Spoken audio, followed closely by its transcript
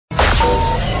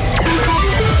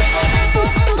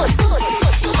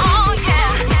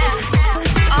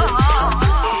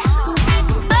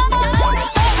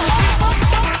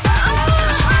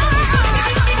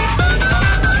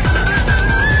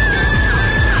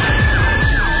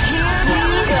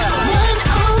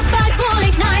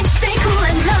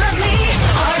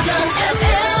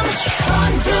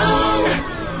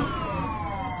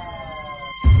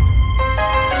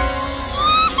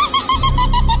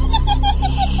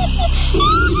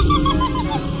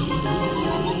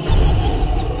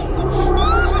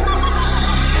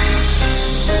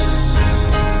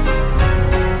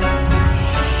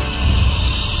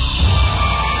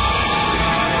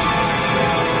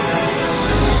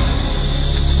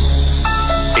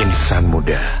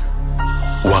muda,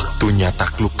 waktunya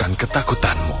taklukkan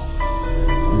ketakutanmu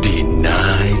di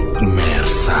Nightmare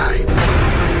Side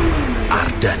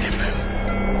Ardan FM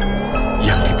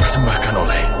yang dipersembahkan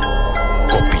oleh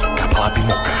Kopi Kapal Api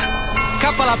Moka.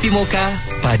 Kapal Api Moka,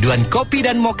 paduan kopi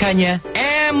dan mokanya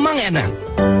emang enak.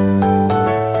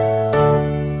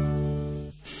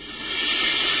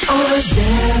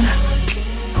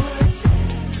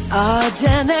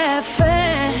 Ardan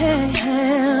FM.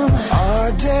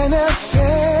 Ardan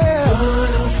FM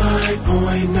 105.9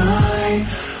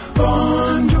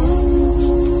 Bandung.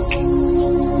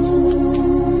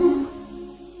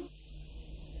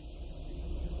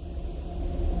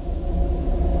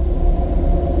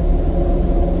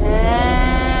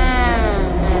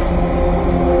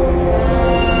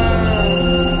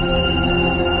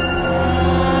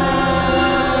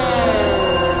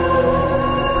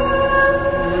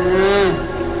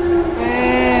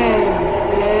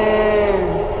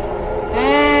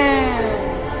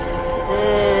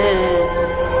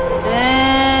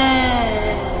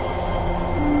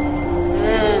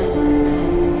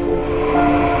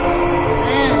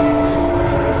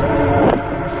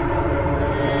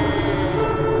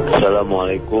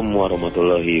 Assalamualaikum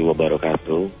warahmatullahi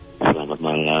wabarakatuh. Selamat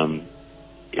malam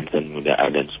insan muda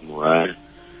Ardan semua.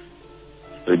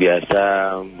 Seperti biasa,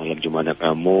 malam Jumat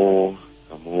kamu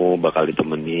bakal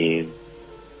ditemenin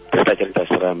cerita-cerita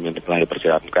seram yang telah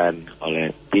dipersiapkan oleh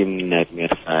tim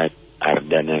Nightmare Side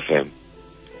Ardan FM.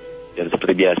 Dan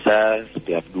seperti biasa,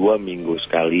 setiap 2 minggu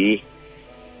sekali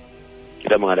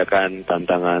kita mengadakan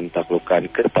tantangan taklukkan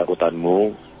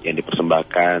ketakutanmu yang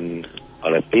dipersembahkan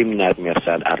oleh tim Nightmare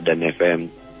Side Ardan FM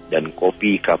dan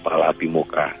Kopi Kapal Api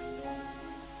Moka.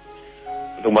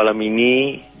 Untuk malam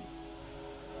ini,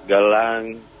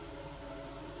 Galang,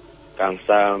 Kang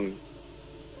Sam,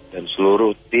 dan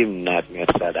seluruh tim Nightmare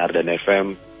Side Ardan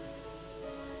FM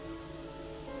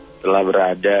telah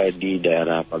berada di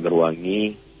daerah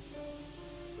Pagerwangi.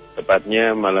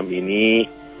 Tepatnya malam ini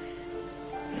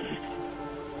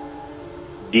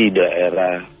di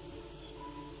daerah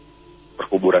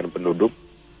perkuburan penduduk,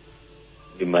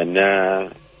 di mana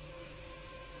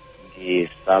di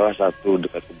salah satu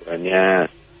dekat kuburannya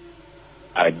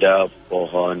ada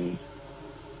pohon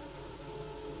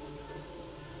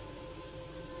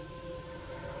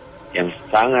yang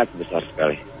sangat besar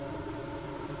sekali.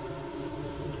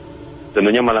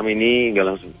 Tentunya malam ini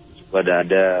Galang sudah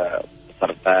ada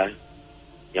peserta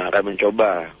yang akan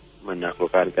mencoba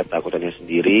menaklukkan ketakutannya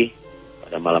sendiri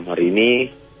pada malam hari ini.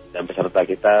 Dan peserta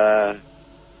kita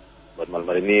buat malam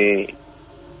hari ini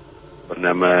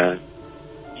bernama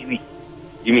Jimmy.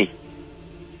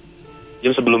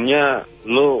 Jim, sebelumnya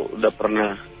lo udah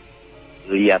pernah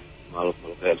lihat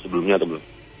makhluk-makhluk kayak sebelumnya atau belum?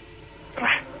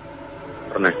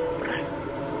 Pernah.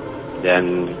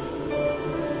 Dan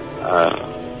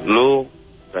lo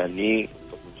berani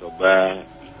untuk mencoba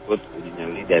ikut uji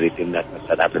nyali dari tim Nightmare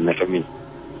Side Ardan FM ini?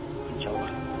 Insya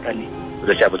Allah berani.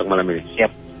 Udah siap untuk malam ini?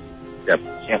 Siap.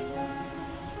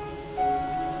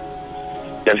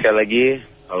 Dan sekali lagi,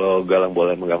 kalau Galang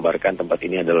boleh menggambarkan, tempat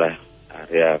ini adalah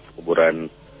area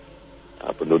kuburan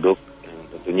penduduk yang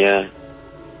tentunya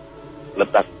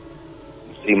letak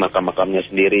di makam-makamnya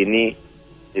sendiri ini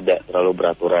tidak terlalu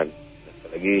beraturan. Dan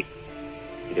sekali lagi,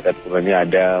 di dekat kuburannya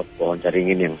ada pohon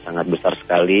caringin yang sangat besar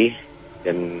sekali,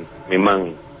 dan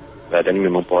memang kelihatannya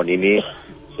memang pohon ini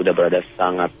sudah berada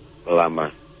sangat lama.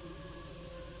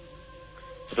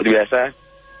 Seperti biasa,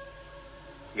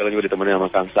 Galang juga ditemani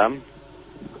sama Kang Sam.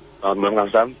 Selamat malam Kang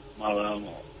Sam. Malam.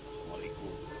 Assalamualaikum.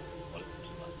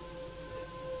 Waalaikumsalam.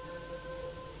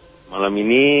 Malam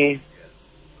ini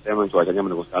saya cuacanya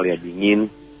mendukung sekali ya, dingin.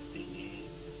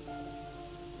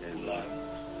 Dan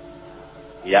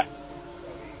ya,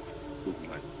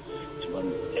 Cuman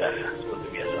ya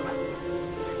seperti biasa lah.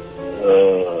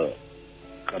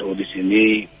 Kalau di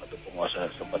sini atau penguasa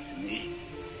tempat ini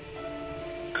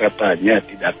katanya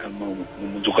tidak akan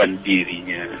menunjukkan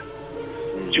dirinya.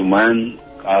 Cuman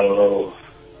kalau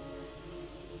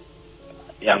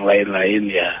yang lain-lain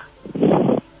ya.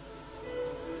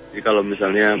 Jadi kalau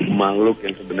misalnya makhluk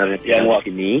yang sebenarnya yang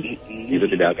ini itu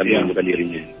tidak akan menunjukkan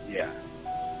dirinya. Ya.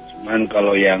 Cuman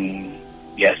kalau yang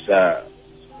biasa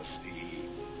seperti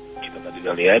kita tadi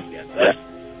udah lihat di atas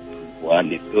perempuan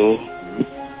itu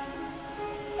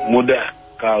mudah,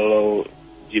 kalau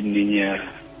jimninya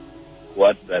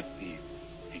kuat berarti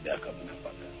tidak akan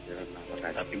menampakkan,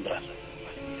 tapi merasa.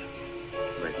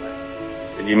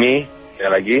 Dan Jimmy,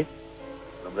 sekali lagi,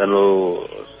 mudah-mudahan lo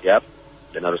siap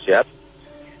dan harus siap,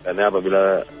 karena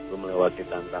apabila lo melewati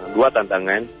dua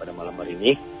tantangan pada malam hari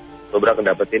ini, lo akan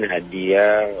dapetin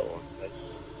hadiah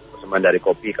teman-teman dari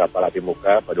kopi Kapal Api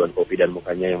Muka, paduan kopi dan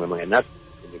mukanya yang memang enak,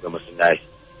 dan juga merchandise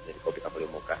dari kopi Kapal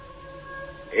Api Muka.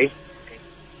 Oke.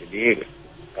 Jadi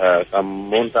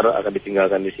kamu ntar akan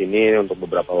ditinggalkan di sini untuk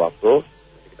beberapa waktu.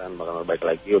 Kita akan balik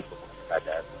lagi untuk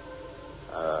keadaan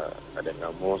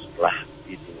kamu setelah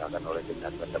ditinggalkan oleh tim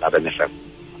Ardan FM.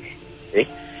 Oke.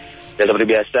 Dan seperti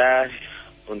biasa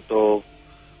untuk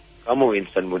kamu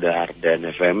insan muda Ardan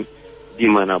FM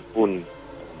dimanapun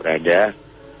berada,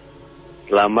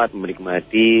 selamat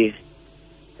menikmati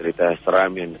cerita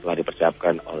seram yang telah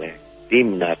dipersiapkan oleh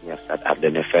tim Nightmare Side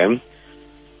Ardan FM.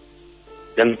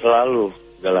 Dan selalu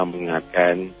dalam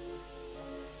mengingatkan,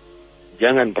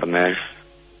 jangan pernah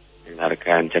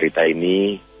dengarkan cerita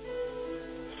ini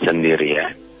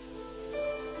sendirian.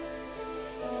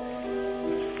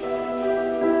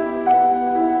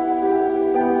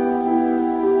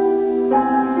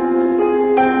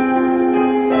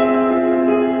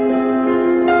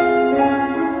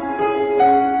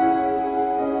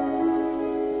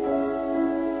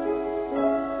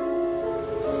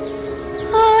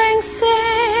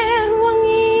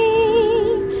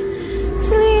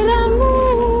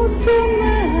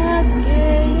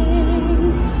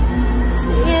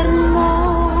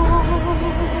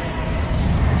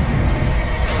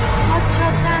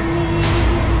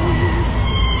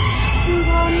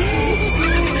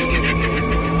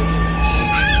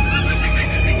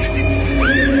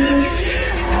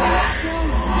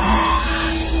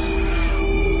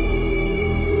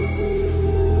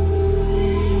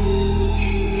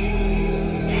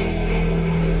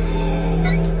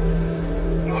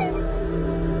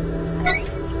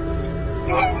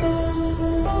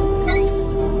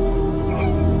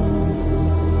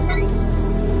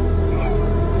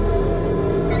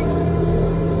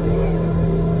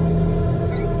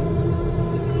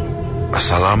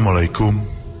 Assalamualaikum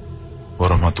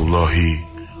warahmatullahi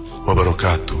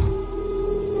wabarakatuh.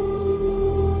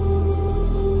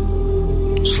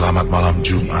 Selamat malam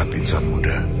Jumat insan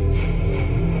muda.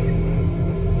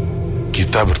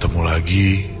 Kita bertemu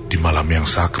lagi di malam yang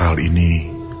sakral ini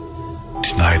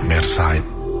di Nightmare Side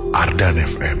Ardan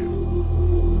FM.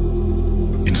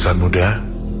 Insan muda,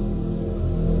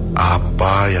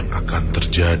 apa yang akan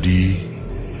terjadi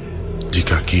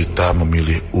jika kita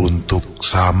memilih untuk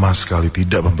sama sekali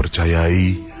tidak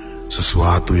mempercayai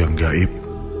sesuatu yang gaib?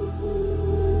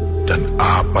 Dan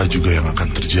apa juga yang akan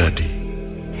terjadi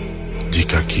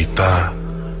jika kita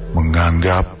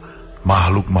menganggap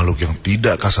makhluk-makhluk yang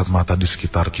tidak kasat mata di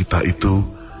sekitar kita itu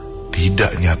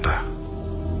tidak nyata?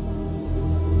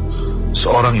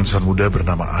 Seorang insan muda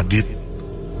bernama Adit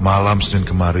malam Senin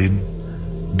kemarin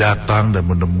datang dan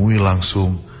menemui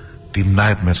langsung tim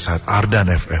Nightmare Side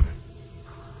Ardan FM.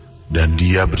 Dan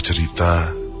dia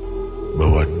bercerita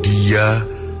bahwa dia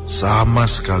sama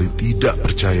sekali tidak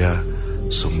percaya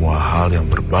semua hal yang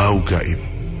berbau gaib.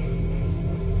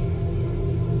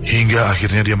 Hingga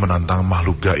akhirnya dia menantang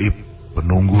makhluk gaib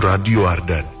penunggu radio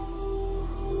Ardan.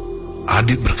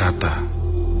 Adit berkata,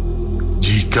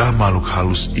 jika makhluk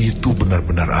halus itu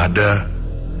benar-benar ada,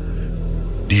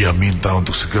 dia minta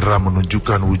untuk segera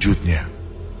menunjukkan wujudnya.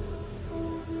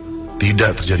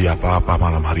 Tidak terjadi apa-apa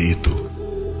malam hari itu.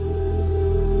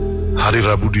 Hari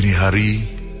Rabu dini hari,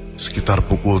 sekitar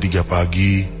pukul 3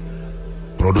 pagi,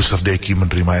 produser Deki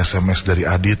menerima SMS dari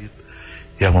Adit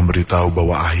yang memberitahu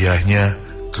bahwa ayahnya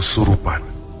kesurupan.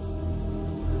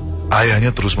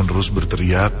 Ayahnya terus-menerus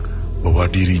berteriak bahwa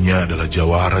dirinya adalah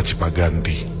jawara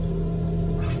Cipaganti.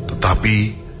 Tetapi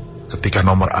ketika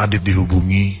nomor Adit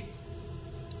dihubungi,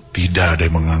 tidak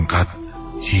ada yang mengangkat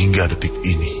hingga detik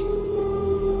ini.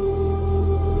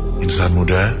 Insan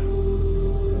muda,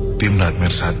 tim Nightmare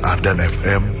Side Ardan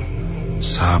FM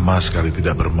sama sekali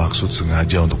tidak bermaksud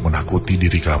sengaja untuk menakuti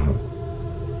diri kamu.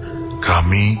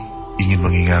 Kami ingin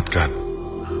mengingatkan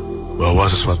bahwa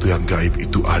sesuatu yang gaib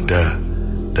itu ada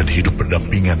dan hidup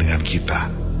berdampingan dengan kita.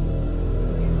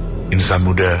 Insan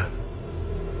muda,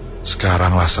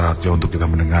 sekaranglah saatnya untuk kita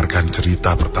mendengarkan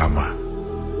cerita pertama.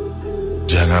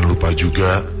 Jangan lupa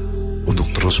juga untuk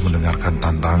terus mendengarkan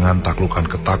tantangan taklukkan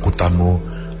ketakutanmu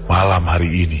malam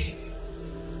hari ini.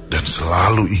 Dan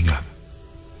selalu ingat,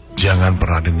 jangan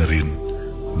pernah dengerin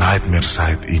Nightmare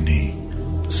Side ini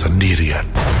sendirian.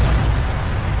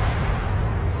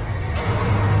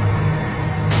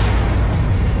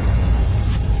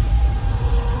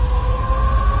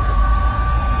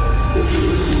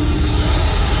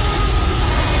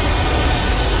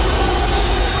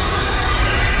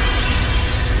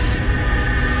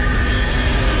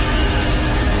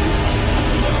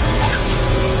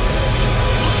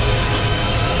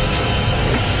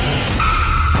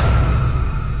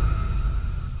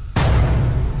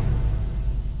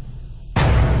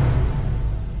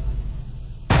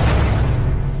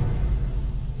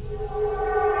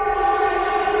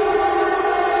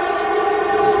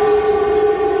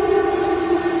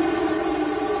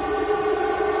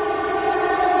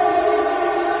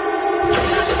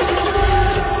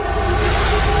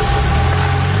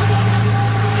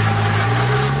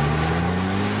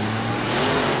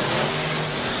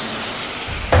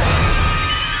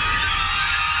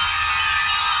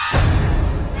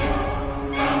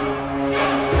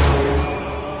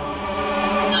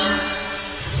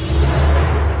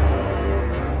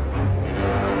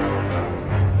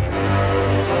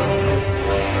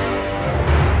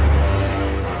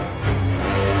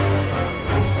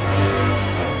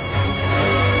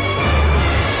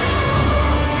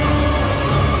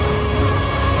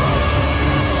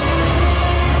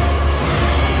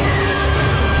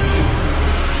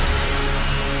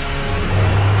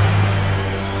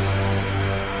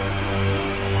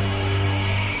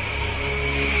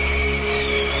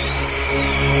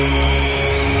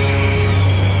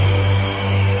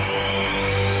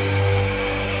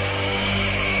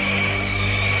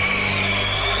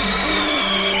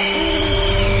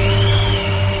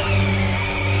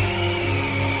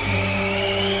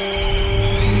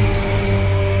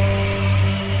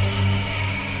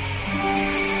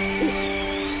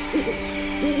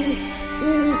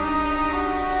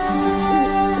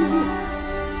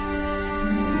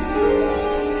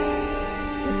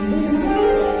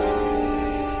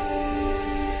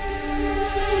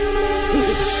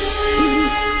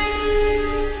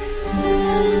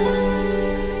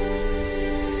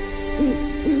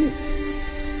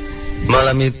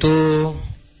 Malam itu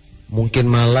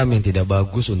mungkin malam yang tidak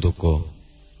bagus untukku.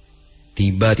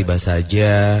 Tiba-tiba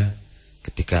saja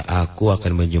ketika aku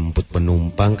akan menjemput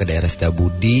penumpang ke daerah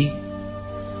Setiabudi,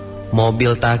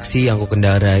 mobil taksi yang aku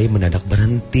kendarai mendadak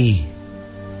berhenti.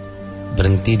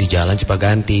 Berhenti di jalan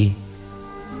Cipaganti,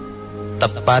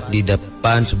 tepat di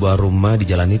depan sebuah rumah di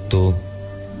jalan itu.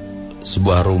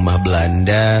 Sebuah rumah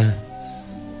Belanda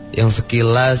yang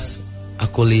sekilas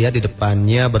aku lihat di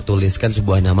depannya bertuliskan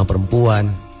sebuah nama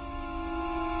perempuan.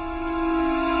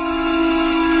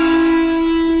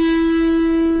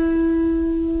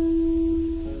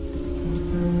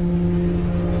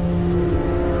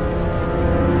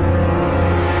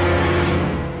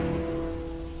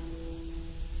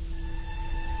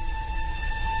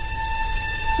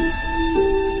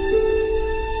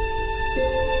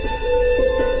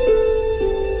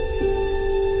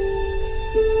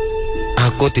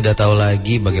 Aku tidak tahu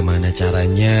lagi bagaimana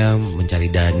caranya mencari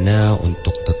dana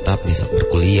untuk tetap bisa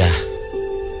berkuliah.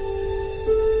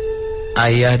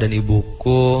 Ayah dan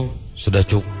ibuku sudah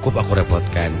cukup aku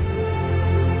repotkan.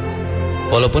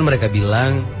 Walaupun mereka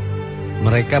bilang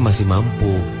mereka masih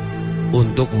mampu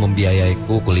untuk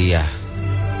membiayaiku kuliah.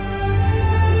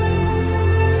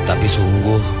 Tapi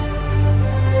sungguh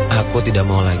aku tidak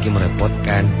mau lagi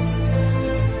merepotkan.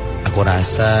 Aku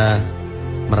rasa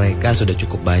mereka sudah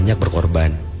cukup banyak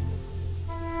berkorban.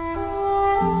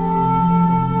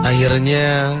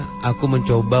 Akhirnya aku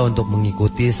mencoba untuk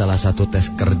mengikuti salah satu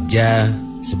tes kerja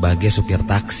sebagai supir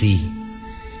taksi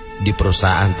di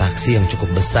perusahaan taksi yang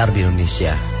cukup besar di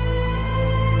Indonesia.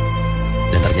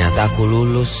 Dan ternyata aku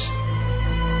lulus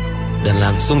dan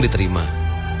langsung diterima.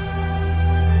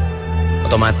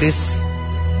 Otomatis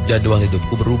jadwal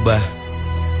hidupku berubah.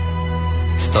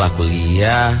 Setelah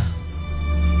kuliah,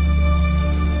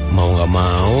 mau gak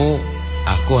mau,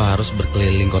 aku harus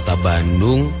berkeliling kota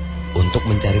Bandung untuk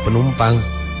mencari penumpang.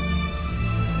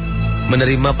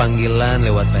 Menerima panggilan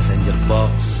lewat passenger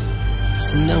box,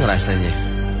 senang rasanya.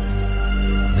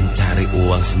 Mencari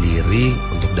uang sendiri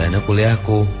untuk dana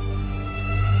kuliahku.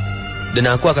 Dan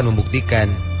aku akan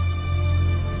membuktikan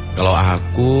kalau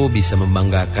aku bisa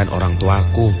membanggakan orang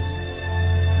tuaku.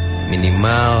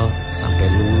 Minimal sampai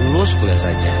lulus kuliah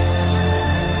saja.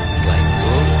 Setelah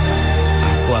itu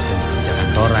aku akan bekerja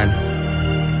kantoran.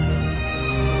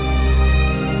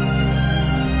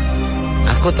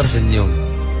 Aku tersenyum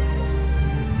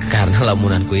karena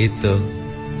lamunanku itu.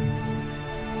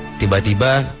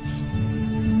 Tiba-tiba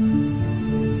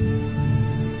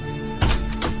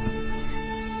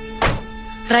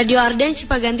Radio Ardan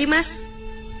Cipaganti, Mas.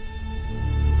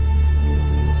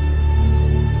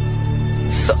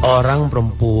 Seorang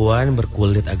perempuan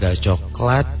berkulit agak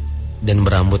coklat dan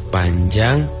berambut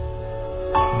panjang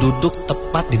duduk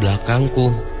tepat di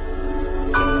belakangku.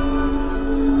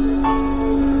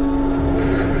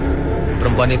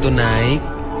 Perempuan itu naik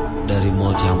dari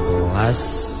mall Ciamplas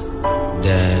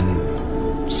dan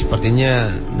sepertinya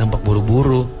nampak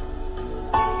buru-buru.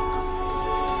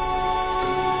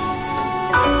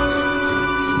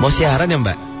 Mau siaran ya,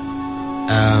 Mbak?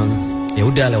 Ya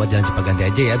udah, lewat jalan Cipaganti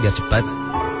aja ya biar cepat.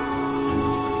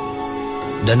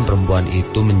 Dan perempuan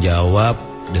itu menjawab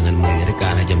dengan melirik ke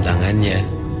arah jam tangannya.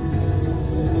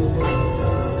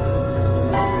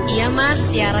 Iya, Mas,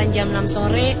 siaran jam 6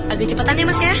 sore. Agak cepetan ya,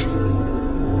 Mas ya.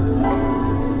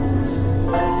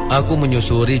 Aku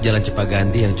menyusuri jalan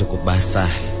Cipaganti yang cukup basah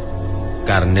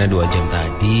karena 2 jam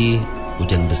tadi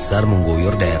hujan besar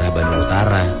mengguyur daerah Bandung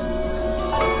Utara.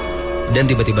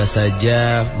 Dan tiba-tiba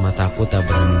saja mataku tak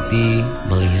berhenti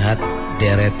melihat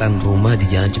deretan rumah di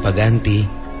jalan Cipaganti.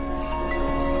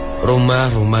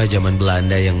 Rumah-rumah zaman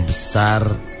Belanda yang besar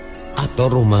atau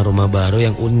rumah-rumah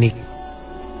baru yang unik.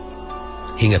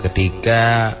 Hingga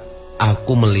ketika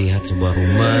aku melihat sebuah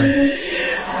rumah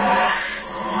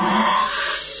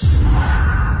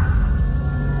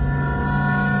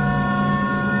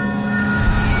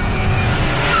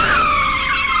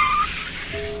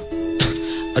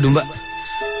Aduh, Mbak,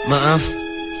 maaf,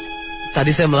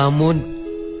 tadi saya melamun.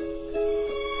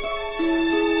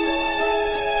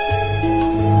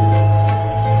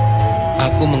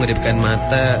 Aku mengedipkan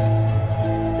mata.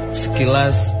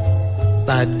 Sekilas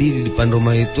tadi di depan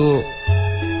rumah itu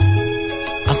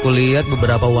aku lihat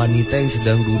beberapa wanita yang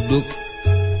sedang duduk.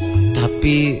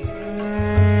 Tapi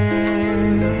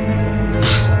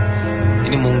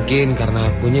ini mungkin karena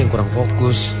akunya yang kurang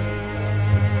fokus.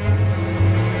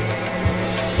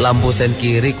 Lampu sen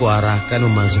kiri kuarahkan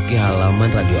memasuki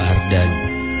halaman Radio Ardan.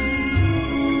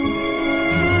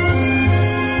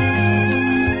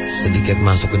 Sedikit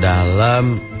masuk ke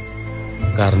dalam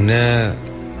karena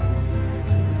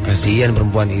kasihan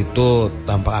perempuan itu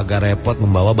tampak agak repot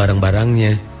membawa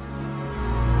barang-barangnya.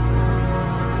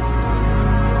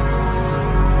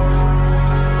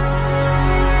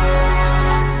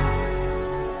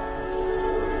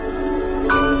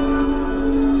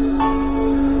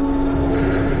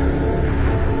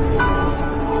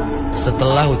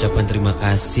 ucapan terima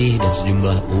kasih dan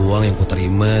sejumlah uang yang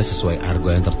kuterima sesuai argo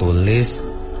yang tertulis,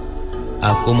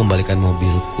 aku membalikan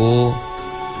mobilku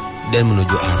dan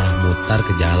menuju arah mutar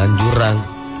ke jalan jurang.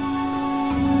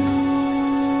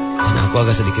 Dan aku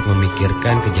agak sedikit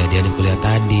memikirkan kejadian yang kulihat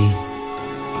tadi.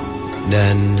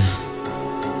 Dan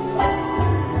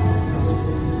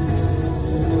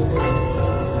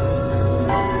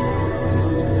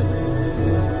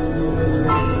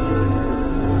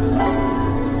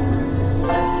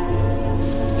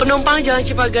penumpang Jalan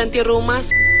Cipaganti rumah,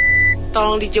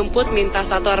 tolong dijemput, minta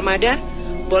satu armada.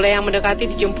 Boleh yang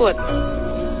mendekati dijemput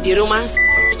di rumah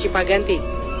Cipaganti.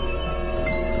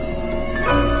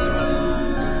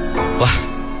 wah,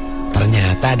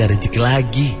 ternyata ada rezeki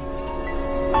lagi.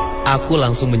 Aku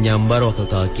langsung menyambar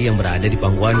walkie-talkie yang berada di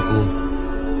pangkuanku.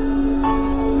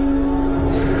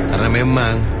 Karena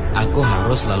memang aku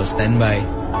harus selalu standby.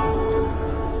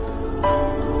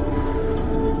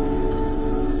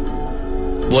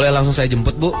 Boleh langsung saya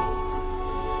jemput, Bu?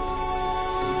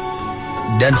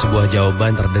 Dan sebuah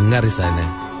jawaban terdengar di sana.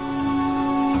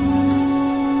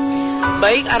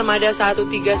 Baik, armada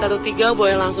 1313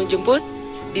 boleh langsung jemput.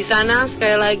 Di sana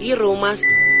sekali lagi rumah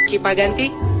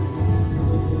Cipaganti.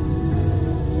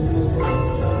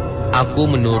 Aku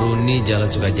menuruni jalan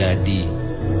Sukajadi,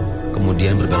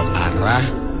 kemudian berbelok arah,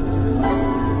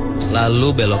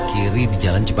 lalu belok kiri di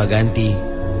jalan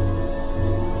Cipaganti.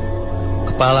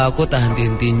 Kepala aku tak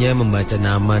henti-hentinya membaca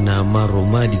nama-nama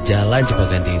rumah di jalan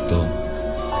Cipaganti itu.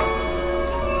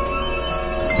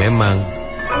 Memang,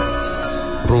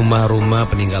 rumah-rumah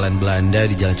peninggalan Belanda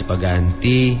di jalan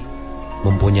Cipaganti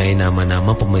mempunyai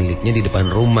nama-nama pemiliknya di depan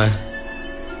rumah.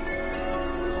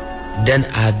 Dan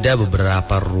ada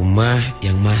beberapa rumah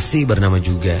yang masih bernama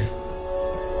juga.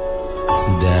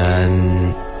 Dan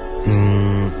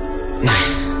nah,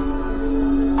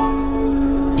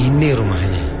 ini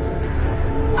rumahnya.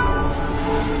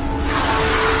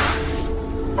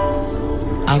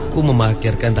 Aku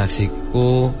memarkirkan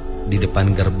taksiku di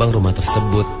depan gerbang rumah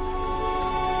tersebut.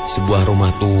 Sebuah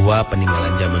rumah tua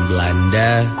peninggalan zaman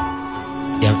Belanda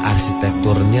yang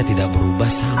arsitekturnya tidak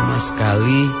berubah sama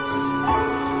sekali,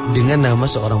 dengan nama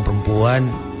seorang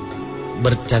perempuan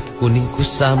bercat kuning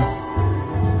kusam.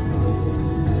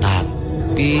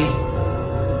 Tapi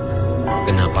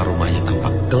kenapa rumahnya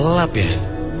tampak gelap ya?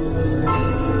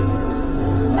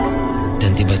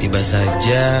 Dan tiba-tiba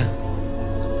saja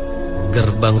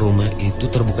gerbang rumah itu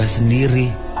terbuka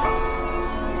sendiri.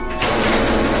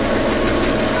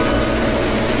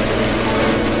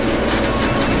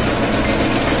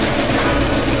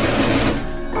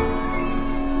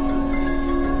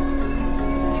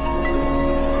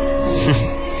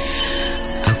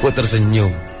 Aku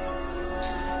tersenyum.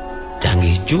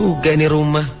 Canggih juga nih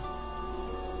rumah.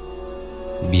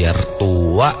 Biar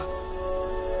tua,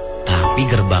 tapi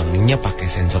gerbangnya pakai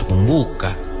sensor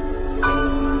pembuka.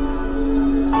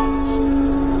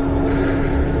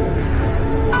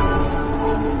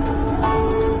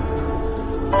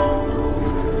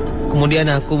 Kemudian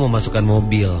aku memasukkan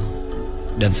mobil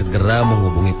dan segera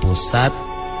menghubungi pusat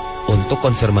untuk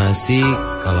konfirmasi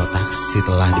kalau taksi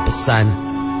telah dipesan.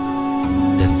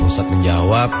 Dan pusat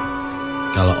menjawab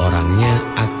kalau orangnya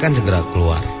akan segera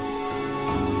keluar.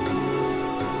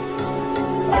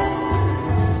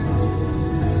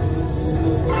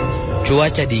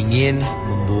 Cuaca dingin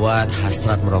membuat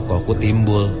hasrat merokokku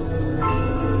timbul.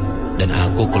 Dan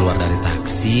aku keluar dari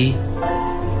taksi,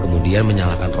 kemudian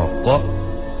menyalakan rokok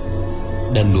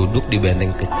dan duduk di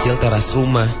benteng kecil teras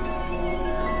rumah.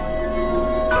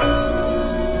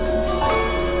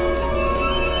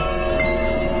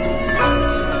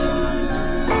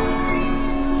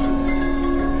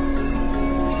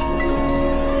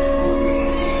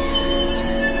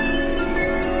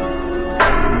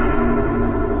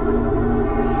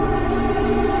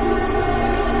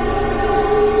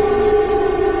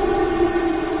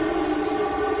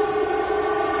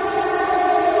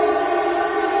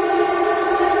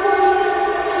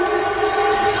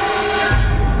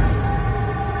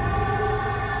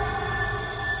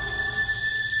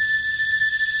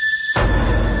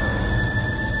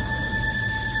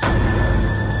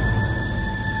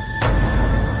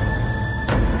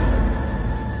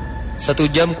 Satu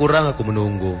jam kurang aku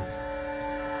menunggu.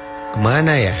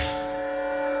 Kemana ya?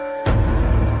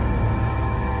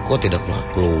 Kok tidak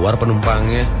keluar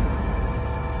penumpangnya?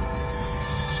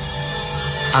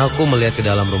 Aku melihat ke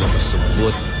dalam rumah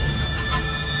tersebut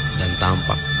dan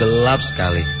tampak gelap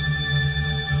sekali.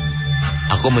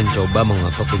 Aku mencoba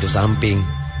mengetok pintu samping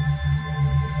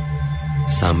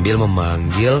sambil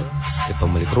memanggil si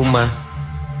pemilik rumah.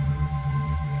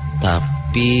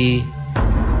 Tapi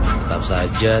tetap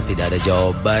saja tidak ada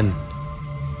jawaban.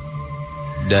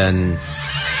 Dan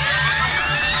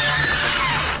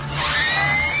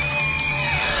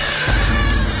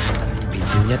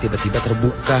pintunya tiba-tiba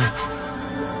terbuka.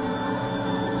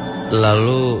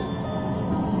 Lalu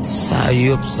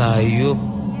sayup-sayup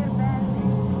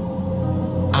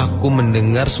aku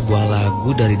mendengar sebuah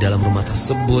lagu dari dalam rumah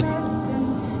tersebut.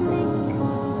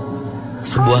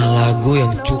 Sebuah lagu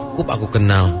yang cukup aku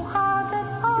kenal.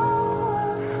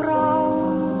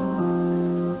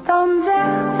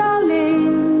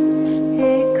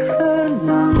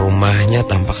 Rumahnya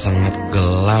tampak sangat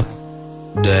gelap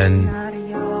dan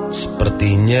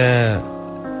sepertinya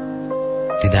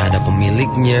tidak ada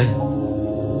pemiliknya.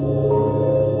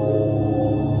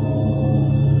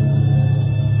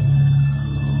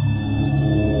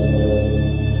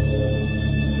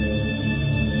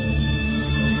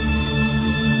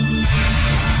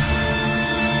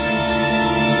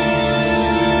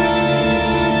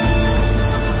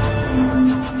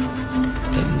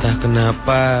 Dan entah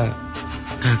kenapa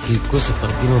kakiku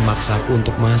seperti memaksaku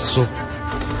untuk masuk.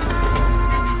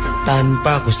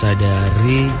 Tanpa aku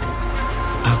sadari,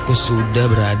 aku sudah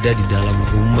berada di dalam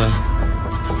rumah.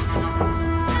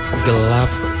 Gelap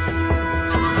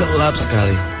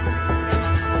sekali.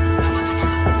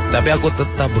 Tapi aku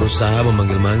tetap berusaha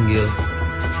memanggil-manggil.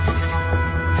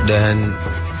 Dan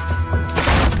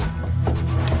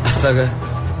astaga,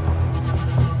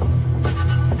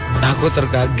 aku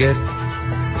terkaget.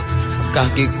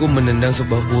 Kakiku menendang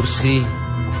sebuah kursi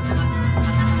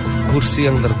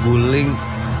yang terguling.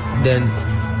 Dan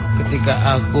ketika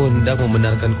aku hendak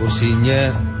membenarkan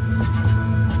kursinya,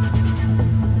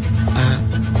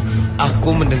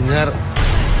 aku mendengar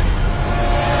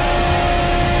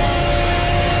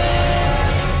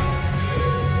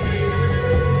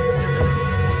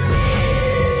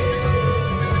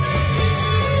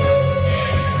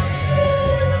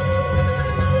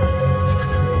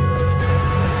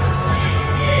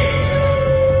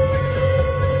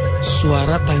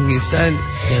suara tangisan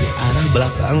dari arah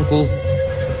belakangku.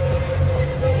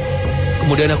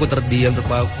 Kemudian aku terdiam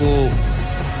terpaku,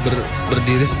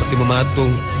 berdiri seperti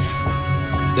mematung.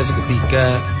 Dan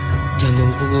seketika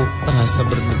jantungku terasa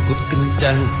berdegup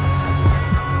kencang.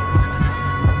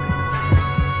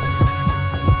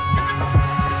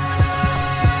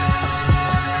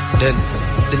 Dan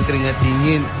keringat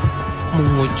dingin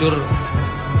mengucur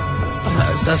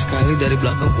terasa sekali dari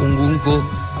belakang punggungku.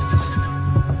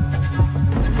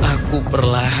 Aku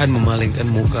perlahan memalingkan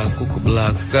mukaku ke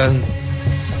belakang.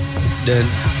 Dan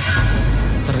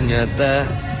ternyata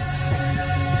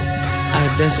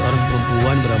ada seorang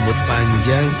perempuan berambut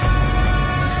panjang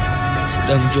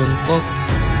sedang jongkok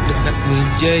dekat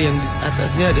meja yang di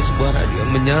atasnya ada sebuah radio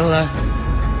yang menyala.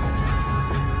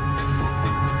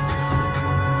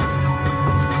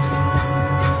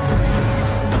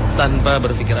 Tanpa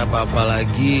berpikir apa-apa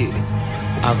lagi,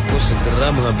 aku segera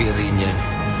menghampirinya.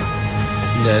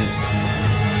 Dan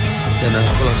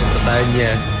aku langsung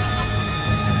bertanya.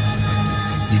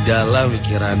 Di dalam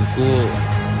pikiranku,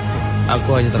 aku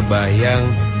hanya terbayang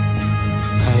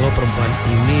kalau perempuan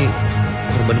ini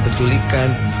korban penculikan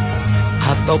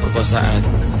atau perkosaan.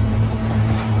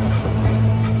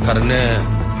 Karena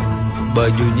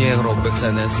bajunya yang robek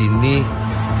sana-sini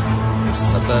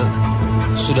serta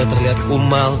sudah terlihat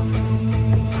kumal.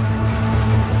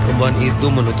 Perempuan itu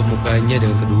menutup mukanya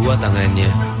dengan kedua tangannya.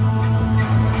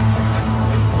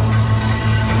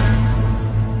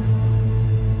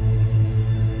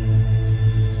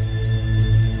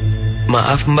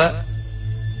 Maaf Mbak,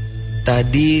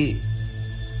 tadi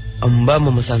Mbak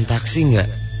memesan taksi nggak?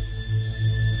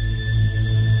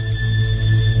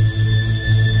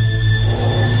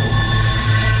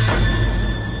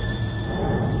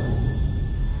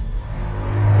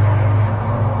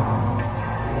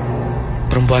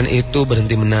 Perempuan itu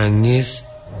berhenti menangis,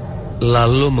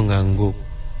 lalu mengangguk.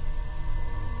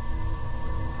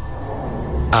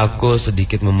 Aku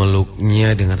sedikit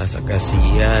memeluknya dengan rasa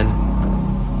kasihan.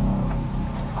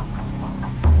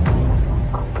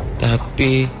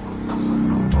 Tapi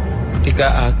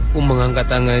ketika aku mengangkat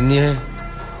tangannya,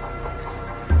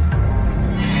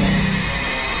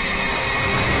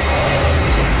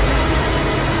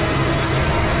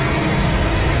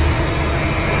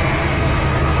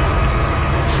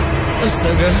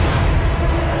 astaga,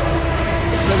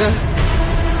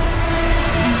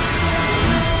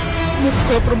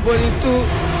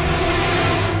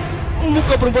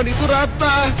 muka perempuan itu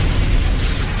rata.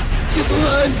 Ya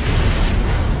Tuhan.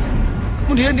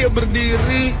 Kemudian dia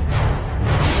berdiri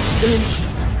dan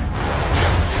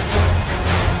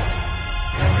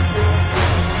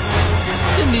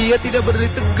dia tidak berdiri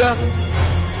tegak,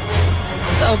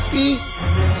 tapi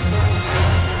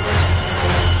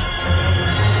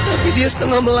tapi dia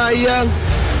setengah melayang.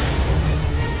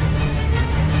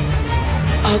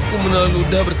 Aku menelan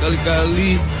ludah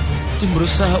berkali-kali dan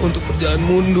berusaha untuk berjalan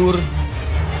mundur,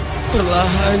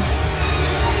 perlahan,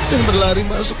 dan berlari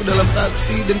masuk ke dalam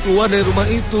taksi dan keluar dari rumah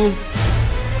itu.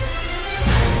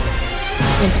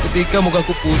 Dan seketika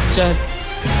mukaku pucat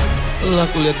setelah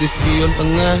aku lihat di spion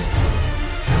tengah.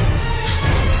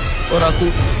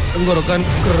 Tenggorokan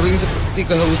kering seperti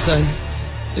kehausan,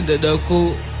 dan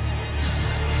dadaku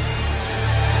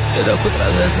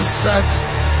terasa sesak.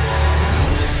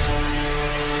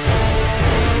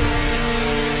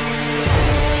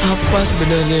 Apa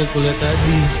sebenarnya yang kulihat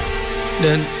tadi?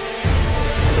 Dan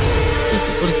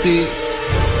seperti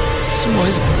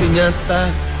semuanya seperti nyata.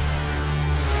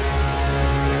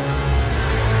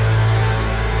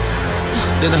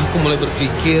 Dan aku mulai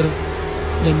berpikir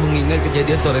dan mengingat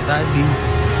kejadian sore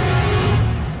tadi.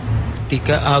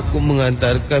 Ketika aku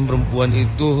mengantarkan perempuan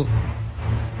itu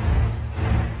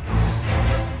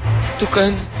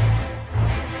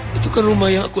kan rumah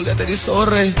yang aku lihat tadi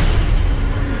sore.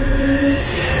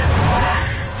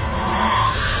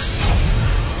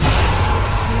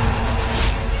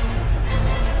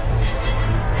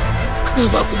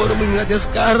 Kenapa aku baru mengingatnya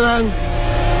sekarang?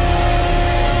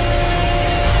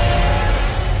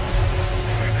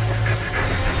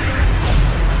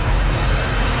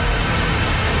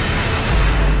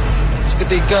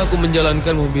 Seketika aku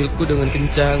menjalankan mobilku dengan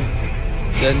kencang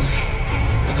dan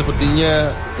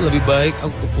sepertinya lebih baik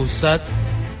aku ke pusat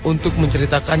untuk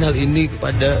menceritakan hal ini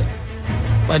kepada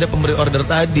pemberi order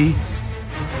tadi.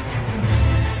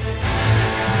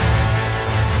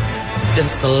 Dan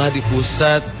setelah di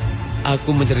pusat,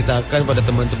 aku menceritakan pada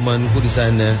teman-temanku di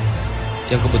sana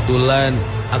yang kebetulan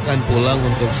akan pulang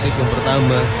untuk shift yang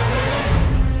pertama.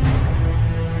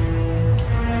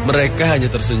 Mereka hanya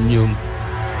tersenyum.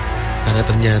 Karena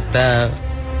ternyata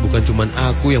bukan cuma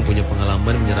aku yang punya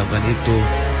pengalaman menyeramkan itu,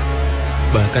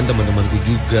 bahkan teman-temanku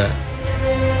juga.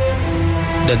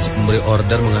 Dan si pemberi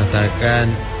order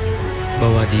mengatakan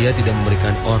bahwa dia tidak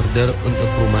memberikan order untuk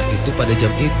rumah itu pada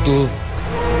jam itu.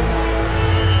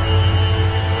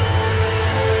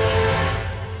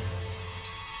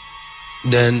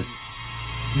 Dan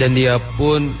dia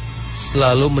pun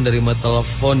selalu menerima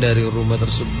telepon dari rumah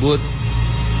tersebut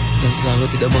dan selalu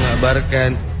tidak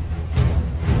mengabarkan.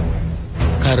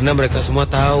 Karena mereka semua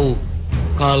tahu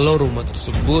kalau rumah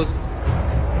tersebut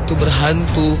itu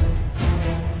berhantu.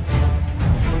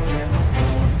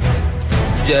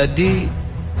 Jadi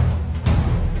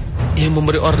yang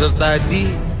memberi order tadi,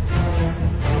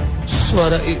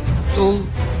 suara itu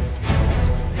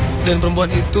dan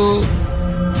perempuan itu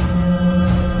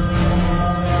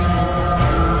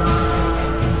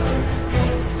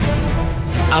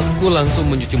aku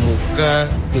langsung mencuci muka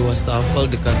di wastafel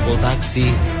dekat pol taksi.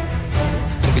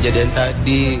 Kejadian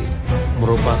tadi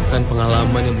merupakan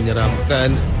pengalaman yang menyeramkan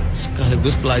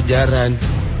sekaligus pelajaran.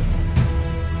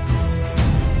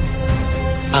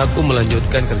 Aku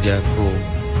melanjutkan kerjaku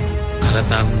karena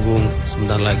tanggung,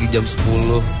 sebentar lagi jam 10.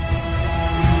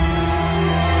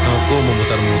 Aku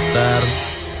memutar-mutar,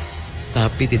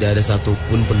 tapi tidak ada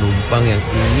satupun penumpang yang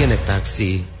ingin naik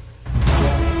taksi.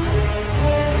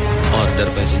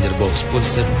 Order passenger box pun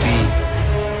sepi.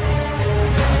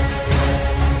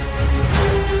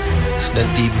 Dan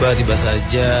tiba-tiba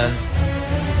saja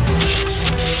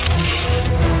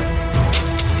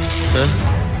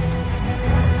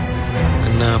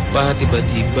kenapa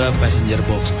tiba-tiba passenger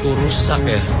boxku rusak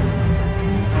ya?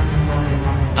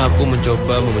 Aku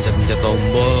mencoba memencet-pencet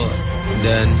tombol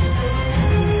dan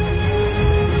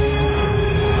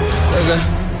astaga,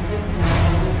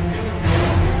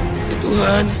 ya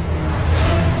Tuhan,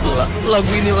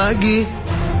 lagu ini lagi.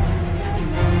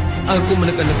 Aku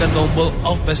menekan-nekan tombol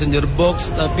off passenger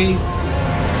box, tapi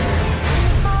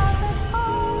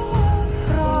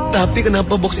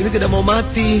kenapa box ini tidak mau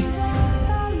mati?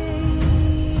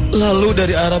 Lalu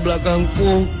dari arah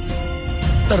belakangku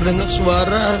terdengar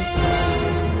suara.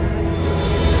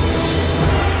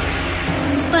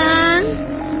 Bang,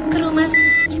 ke rumah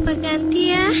coba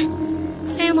ganti ya.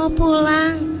 Saya mau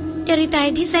pulang. Dari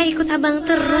tadi saya ikut abang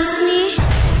terus nih.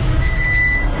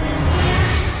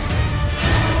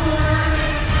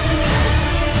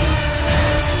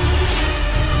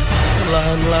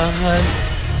 Perlahan-lahan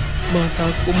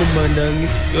mataku memandangi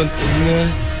spion tengah.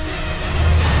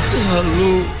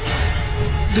 Lalu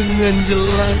dengan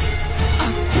jelas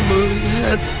aku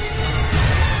melihat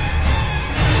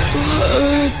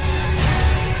Tuhan,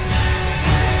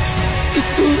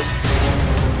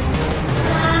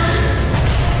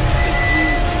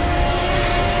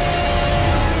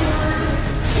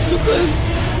 itu kan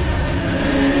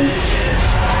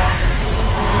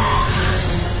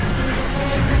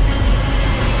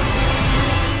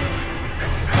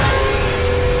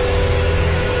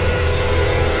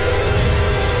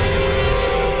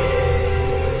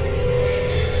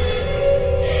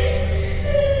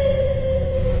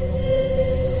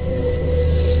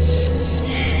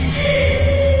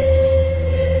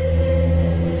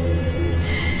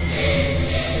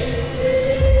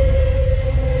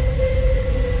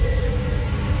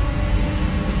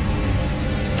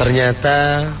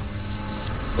Ternyata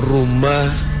rumah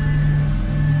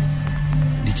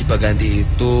di Cipaganti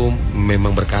itu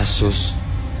memang berkasus.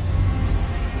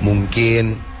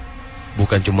 Mungkin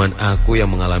bukan cuman aku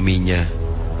yang mengalaminya.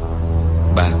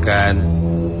 Bahkan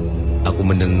aku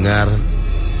mendengar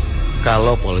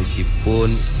kalau polisi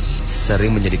pun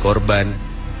sering menjadi korban.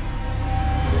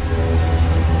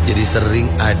 Jadi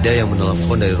sering ada yang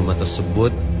menelpon dari rumah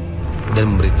tersebut dan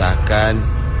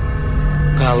memberitakan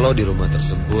kalau di rumah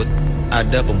tersebut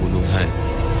ada pembunuhan.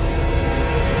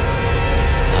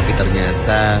 Tapi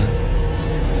ternyata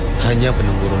hanya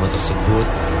penunggu rumah tersebut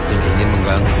yang ingin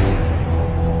mengganggu.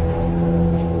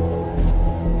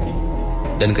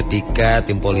 Dan ketika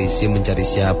tim polisi mencari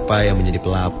siapa yang menjadi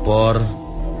pelapor,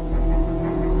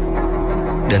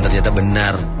 dan ternyata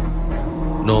benar,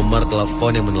 nomor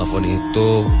telepon yang menelepon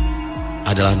itu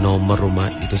adalah nomor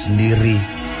rumah itu sendiri.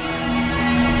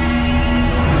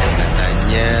 Dan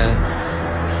katanya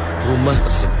rumah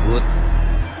tersebut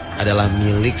adalah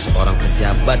milik seorang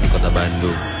pejabat di kota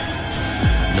Bandung.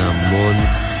 Namun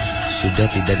sudah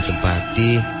tidak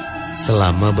ditempati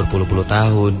selama berpuluh-puluh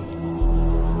tahun.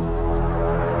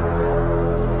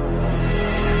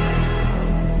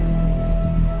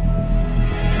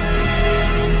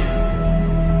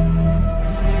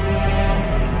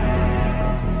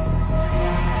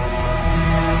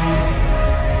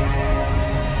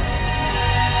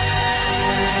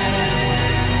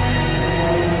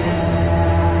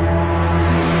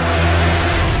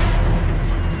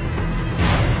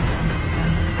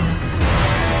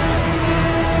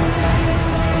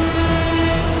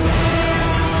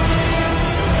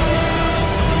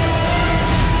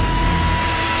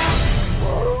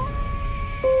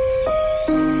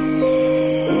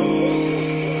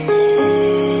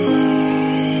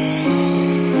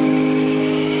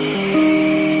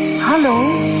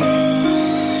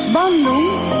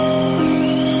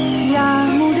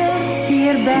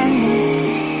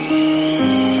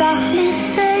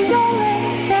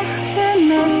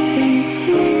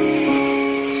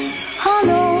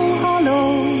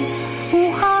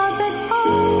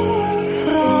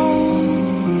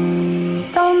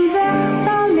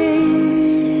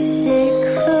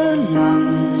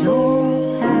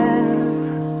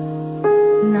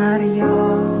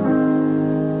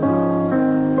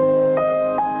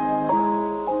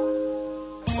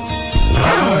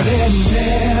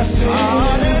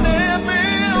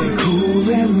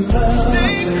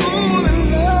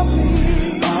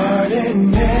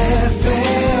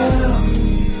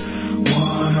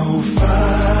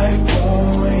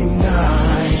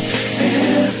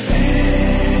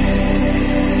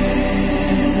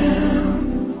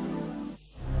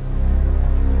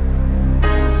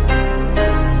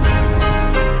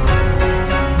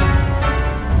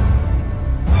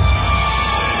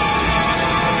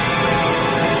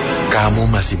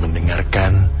 Kamu masih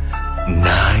mendengarkan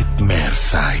Nightmare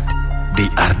Side di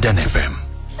Ardan FM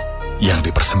yang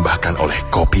dipersembahkan oleh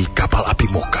Kopi Kapal Api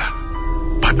Moka.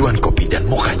 Paduan kopi dan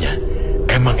mokanya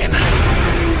emang enak.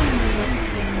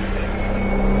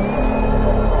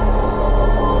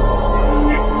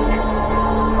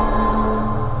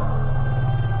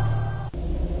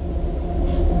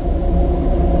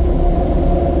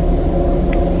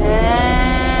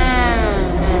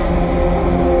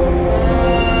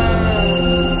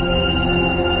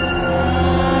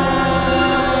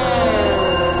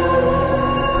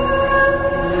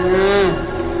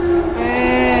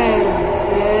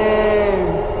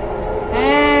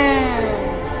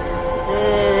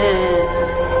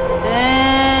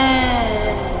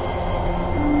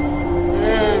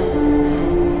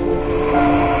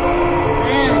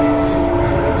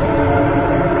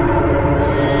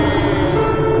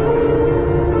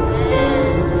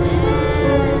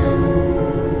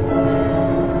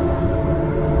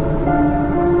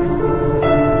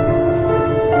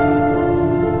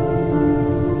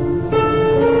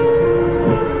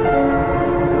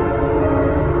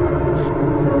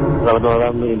 Selamat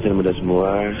malam insan muda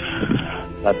semua.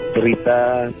 Satu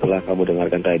cerita telah kamu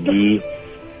dengarkan tadi,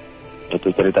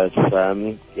 satu cerita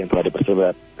seram yang telah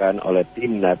dipersembahkan oleh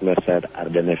tim Nightmare Side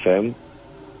Ardan FM,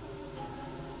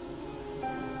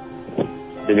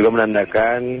 dan juga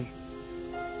menandakan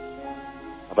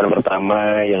tahapan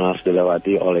pertama yang harus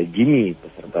dilewati oleh Jimmy,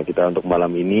 peserta kita untuk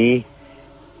malam ini,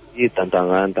 di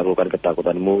tantangan Taklukkan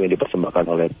Ketakutanmu yang dipersembahkan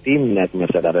oleh tim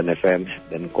Nightmare Side Ardan FM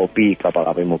dan Kopi Kapal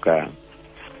Api Muka.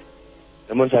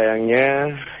 Namun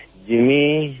sayangnya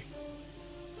Jimmy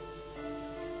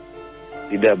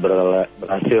tidak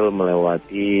berhasil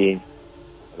melewati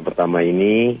yang pertama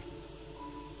ini.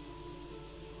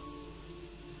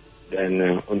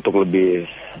 Dan untuk lebih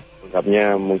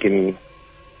lengkapnya mungkin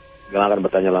Galang akan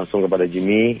bertanya langsung kepada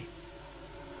Jimmy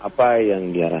apa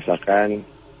yang dia rasakan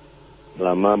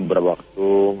selama beberapa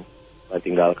waktu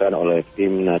ditinggalkan oleh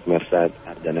tim Nightmare Side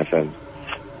Ardan FM.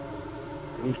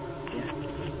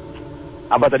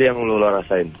 Apa tadi yang lu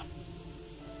rasain?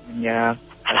 Semenjak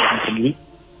Ardan pergi,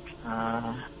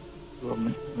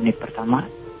 2 menit pertama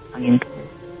angin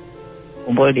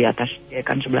kumpul di atas, ya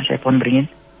kan sebelah saya pohon beringin,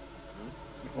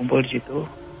 kumpul di situ.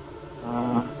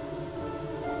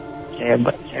 Saya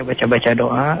baca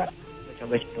doa. Ya,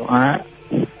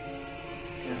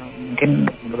 mungkin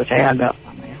menurut saya agak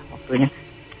lama ya waktunya.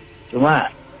 Cuma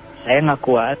saya nggak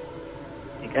kuat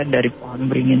jika dari pohon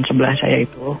beringin sebelah saya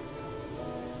itu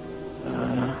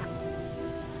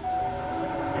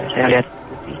saya lihat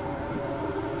putih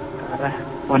ke arah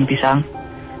pohon pisang.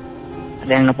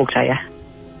 Ada yang nepuk saya,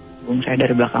 punggung saya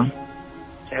dari belakang.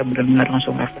 Saya benar-benar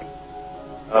langsung refleks.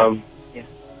 Ya.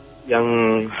 Yang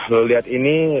lo lihat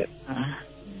ini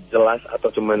jelas atau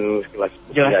cuman sekilas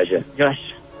putih aja?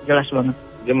 Jelas banget.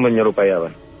 Dia menyerupai apa?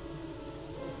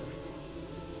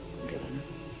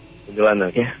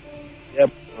 Kuntilanak. Ya. Dia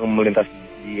melintas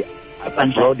di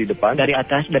atas lo, di depan? Dari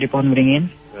atas, dari pohon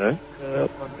beringin ke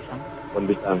pohon pisang. Pohon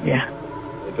pisang. Ya.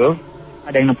 Itu?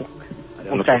 Ada yang nepuk.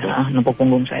 Nepuk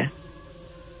punggung saya.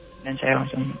 Dan saya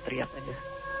langsung teriak aja.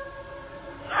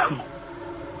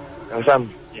 Kang Sam.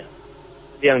 Ya.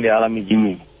 Itu yang dialami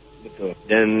Jimmy. Betul.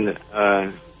 Dan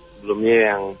sebelumnya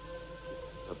yang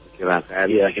perkirakan,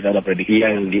 iya, kita ada prediksi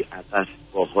yang di atas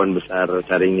pohon besar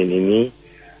caringin ini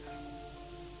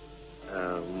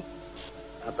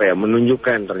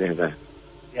menunjukkan ternyata.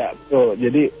 Ya betul.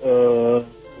 Jadi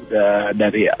udah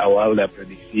dari awal udah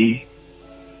prediksi,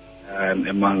 dan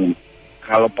emang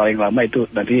kalau paling lama itu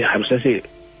nanti harusnya sih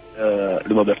 15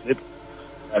 menit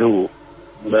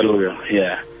baru ya.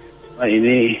 Ya. Cuma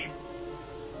ini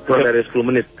kurang dari 10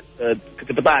 menit.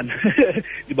 Kecepatan.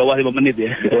 Di bawah 5 menit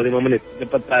ya. Di bawah 5 menit.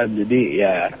 Kecepatan. Jadi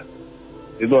ya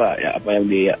itu lah ya apa yang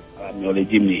dialami oleh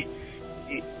Jimmy.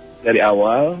 Dari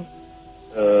awal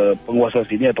penguasa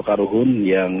sini atau Karuhun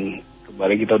yang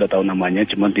kemarin kita udah tahu namanya,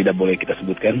 cuman tidak boleh kita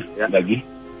sebutkan lagi.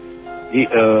 Jadi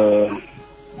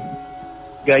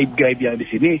gaib-gaib yang di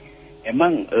sini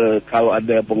emang kalau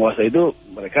ada penguasa itu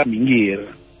mereka minggir.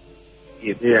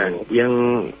 Gitu. Iya,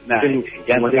 yang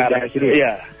sekarang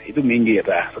itu minggir.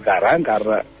 Nah, sekarang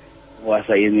karena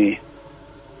penguasa ini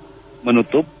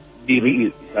menutup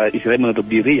diri, istilahnya menutup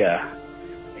diri ya,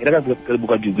 akhirnya kan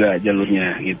terbuka juga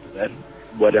jalurnya gitu kan.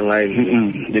 Buat yang lain.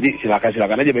 Jadi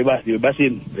silakan aja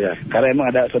dibebasin. Ya. Karena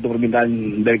emang ada suatu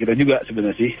permintaan dari kita juga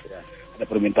sebenarnya sih. Ya. Ada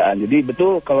permintaan. Jadi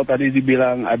betul kalau tadi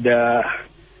dibilang ada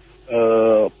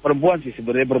perempuan sih,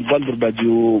 sebenarnya perempuan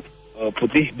berbaju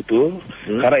putih betul.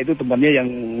 Karena itu temannya yang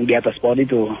di atas pohon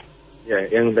itu. Ya,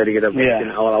 yang tadi kita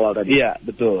bikin awal-awal tadi. Iya,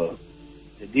 betul.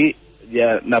 Jadi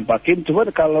dia nampakin, cuma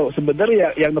kalau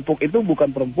sebenarnya yang nepuk itu bukan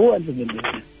perempuan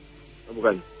sebenarnya. Oh,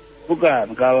 bukan.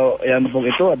 Kalau yang nepuk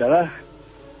itu adalah,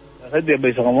 saya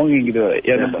tidak bisa ngomongin gitu.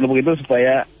 Yang nepuk itu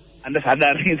supaya Anda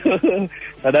sadar gitu.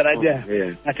 Sadar aja.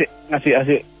 Iya.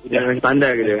 Ngasih udah ngasih tanda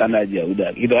gitu ya. Tanda aja, udah.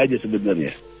 Gitu aja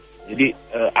sebenarnya. Jadi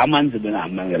aman sebenarnya,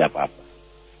 aman, enggak ada apa-apa.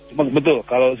 Cuma betul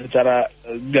kalau secara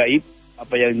gaib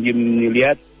apa yang Jim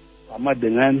lihat sama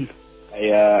dengan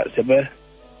kayak siapa?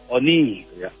 Oni.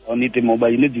 Ya. Oni tim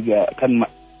mobile ini juga kan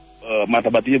mata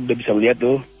batinnya udah bisa melihat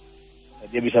tuh.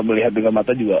 Dia bisa melihat dengan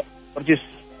mata juga persis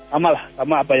sama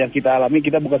apa yang kita alami.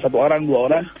 Kita bukan 1 orang 2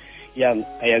 orang yang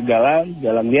kayak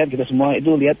Galang lihat, kita semua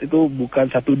itu lihat, itu bukan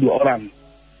 1-2 orang,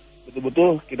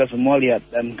 betul-betul kita semua lihat.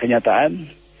 Dan kenyataan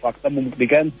fakta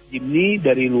membuktikan Jimmy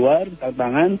dari luar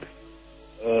tantangan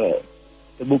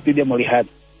terbukti dia melihat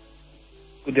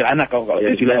kuntilanak kalau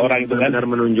istilah orang itu kan benar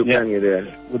menunjukkan gitu ya.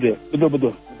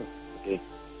 Betul. Oke.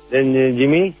 Dan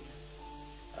Jimmy,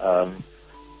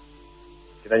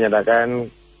 kita nyatakan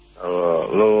kalau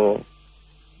lo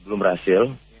belum berhasil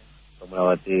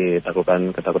melewati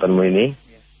ketakutanmu ini.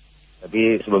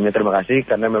 Tapi sebelumnya terima kasih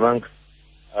karena memang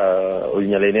uji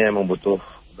nyali ini memang butuh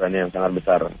keberanian yang sangat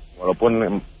besar.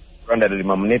 Walaupun kurang dari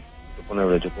 5 menit itu pun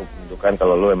sudah cukup menunjukkan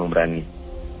kalau lo emang berani.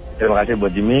 Terima kasih buat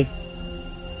Jimmy.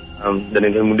 Dan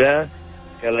yang muda,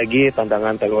 sekali lagi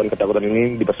tantangan ketakutan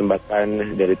ini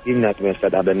dipersembahkan dari tim Nightmare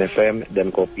Side Ardan FM dan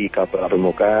kopi Kapal Api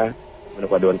Moka, menu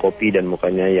paduan kopi dan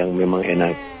mukanya yang memang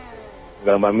enak.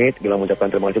 Galang pamit, Galang mengucapkan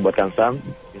terima kasih buat Kang Sam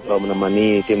yang selalu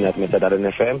menemani tim Nightmare Side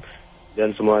Ardan FM dan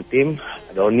semua tim.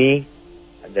 Ada Oni,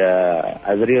 ada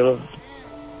Azril,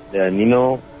 dan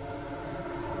Nino,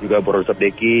 juga Produser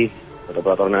Deki,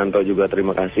 Operator Nanto juga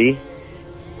terima kasih.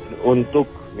 Dan untuk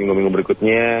minggu-minggu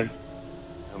berikutnya,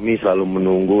 kami selalu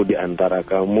menunggu di antara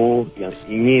kamu yang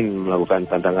ingin melakukan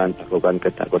tantangan taklukkan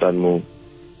ketakutanmu.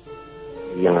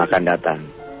 yang akan datang.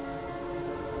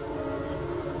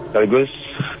 Sekaligus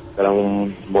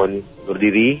Galang mohon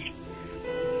berdiri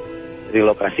di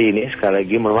lokasi ini. Sekali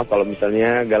lagi mohon maaf kalau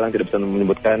misalnya Galang tidak bisa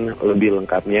menyebutkan lebih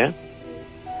lengkapnya.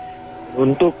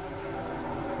 Untuk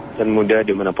insan muda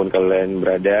dimanapun kalian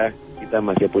berada, kita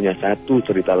masih punya satu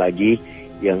cerita lagi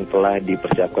yang telah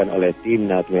dipersiapkan oleh tim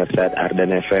Nightmare Side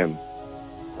Ardan FM.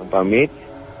 Pamit.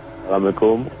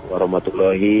 Assalamualaikum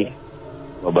warahmatullahi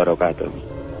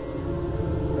wabarakatuh.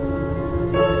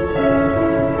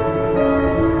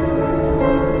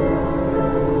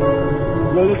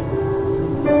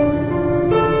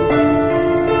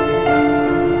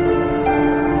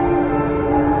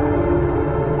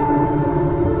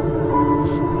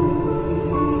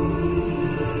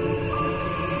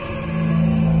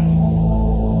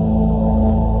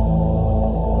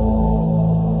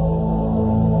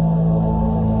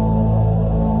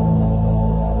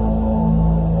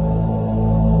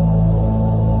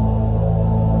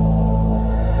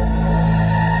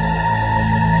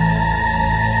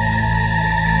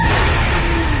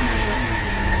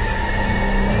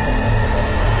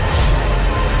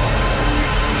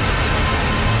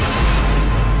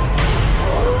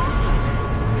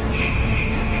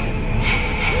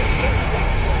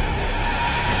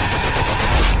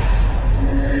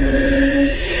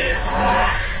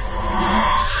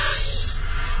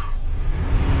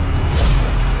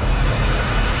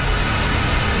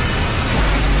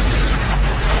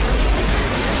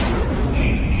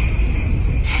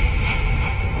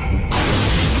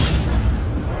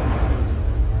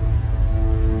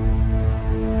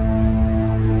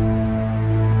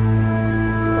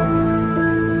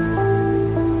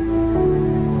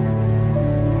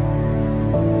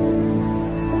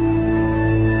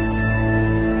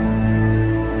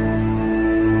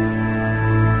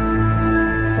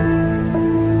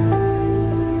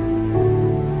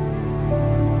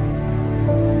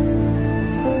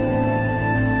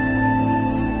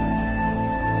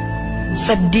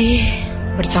 Sedih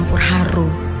bercampur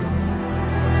haru.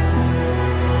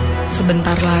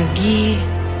 Sebentar lagi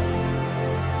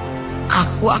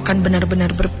aku akan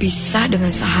benar-benar berpisah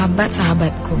dengan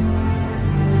sahabat-sahabatku.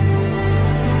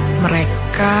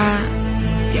 Mereka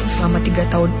yang selama 3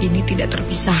 tahun ini tidak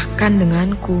terpisahkan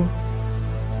denganku,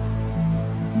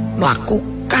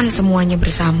 melakukan semuanya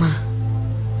bersama,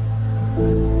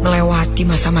 melewati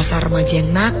masa-masa remaja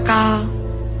yang nakal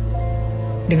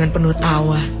dengan penuh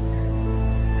tawa,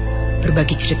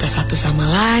 berbagi cerita satu sama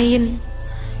lain,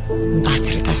 entah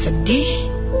cerita sedih,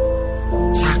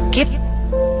 sakit,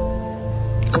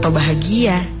 atau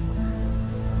bahagia.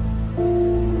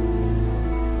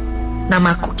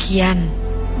 Namaku Kian.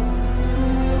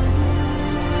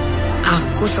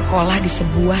 Aku sekolah di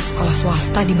sebuah sekolah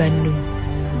swasta di Bandung.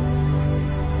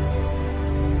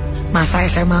 Masa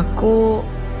SMA-ku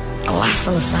telah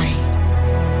selesai.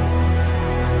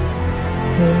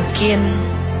 Mungkin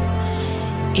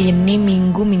ini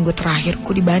minggu-minggu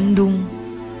terakhirku di Bandung.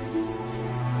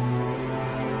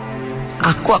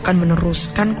 Aku akan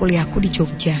meneruskan kuliahku di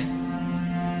Jogja.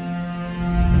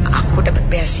 Aku dapat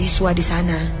beasiswa di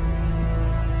sana.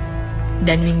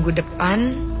 Dan minggu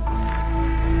depan,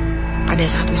 pada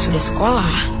saat wisuda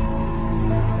sekolah,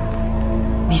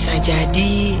 bisa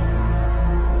jadi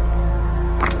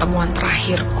pertemuan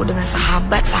terakhirku dengan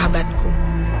sahabat-sahabatku.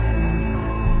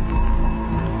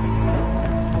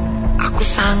 Aku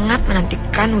sangat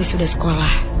menantikan wisuda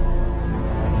sekolah,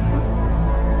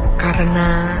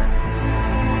 karena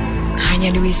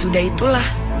hanya di wisuda itulah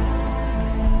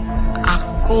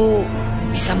aku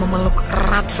bisa memeluk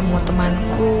erat semua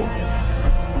temanku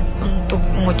untuk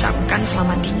mengucapkan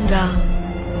selamat tinggal.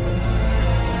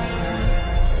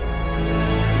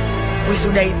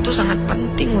 Wisuda itu sangat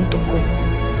penting untukku.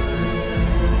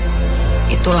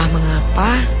 Itulah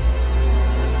mengapa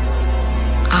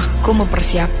aku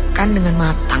mempersiapkan dengan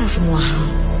matang semua hal.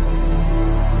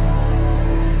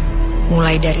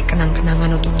 Mulai dari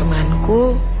kenang-kenangan untuk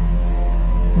temanku,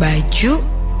 baju,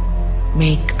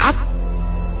 make up,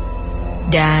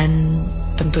 dan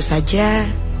tentu saja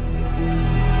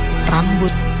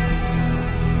rambut.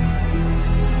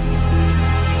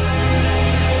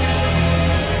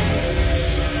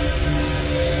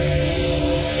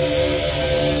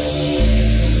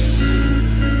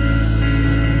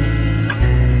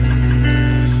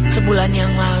 Sebulan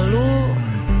yang lalu,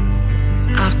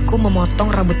 aku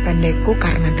memotong rambut pendekku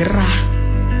karena gerah.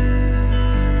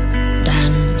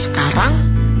 Dan sekarang,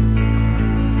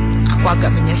 aku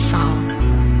agak menyesal.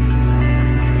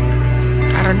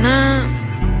 Karena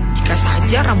jika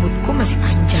saja rambutku masih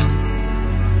panjang,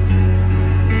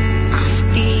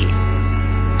 pasti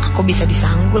aku bisa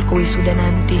disanggul ke wisuda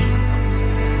nanti.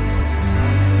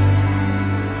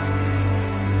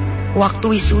 Waktu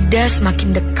wisuda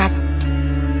semakin dekat.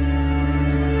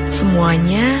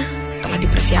 Semuanya telah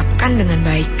dipersiapkan dengan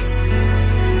baik.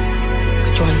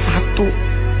 Kecuali satu.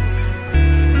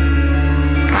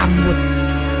 Rambut.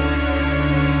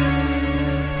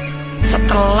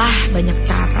 Setelah banyak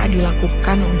cara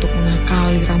dilakukan untuk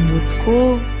mengakali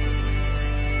rambutku,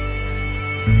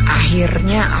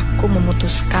 akhirnya aku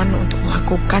memutuskan untuk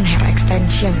melakukan hair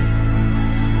extension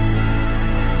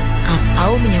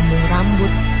atau menyambung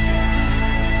rambut.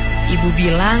 Ibu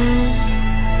bilang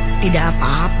tidak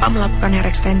apa-apa melakukan hair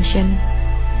extension,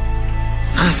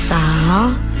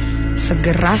 asal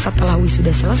segera setelah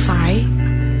wisuda selesai,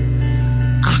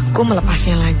 aku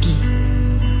melepasnya lagi.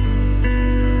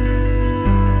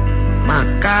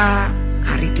 Maka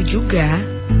hari itu juga,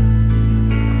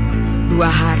 2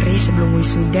 hari sebelum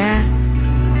wisuda,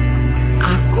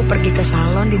 aku pergi ke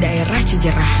salon di daerah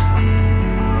Cijerah,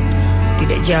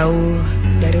 tidak jauh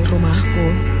dari rumahku.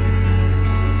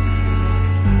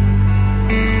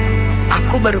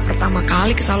 Aku baru pertama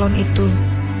kali ke salon itu.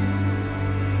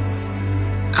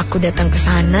 Aku datang ke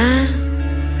sana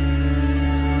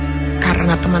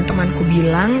karena teman-temanku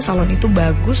bilang salon itu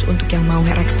bagus untuk yang mau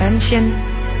hair extension.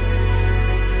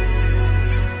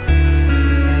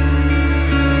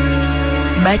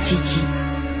 Mbak Cici,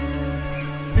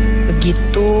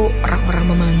 begitu orang-orang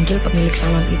memanggil pemilik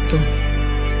salon itu,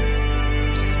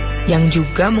 yang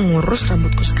juga mengurus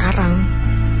rambutku sekarang.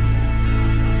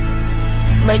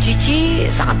 Mbak Cici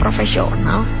sangat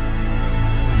profesional.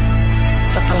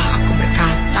 Setelah aku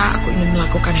berkata aku ingin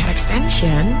melakukan hair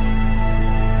extension,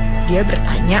 dia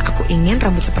bertanya aku ingin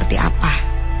rambut seperti apa.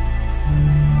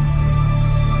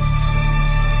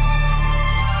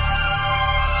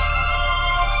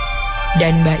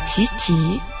 Dan Mbak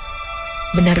Cici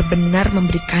benar-benar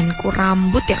memberikanku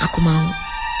rambut yang aku mau.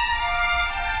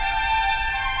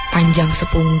 Panjang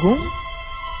sepunggung,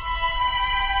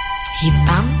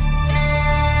 hitam,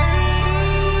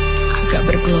 agak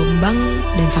bergelombang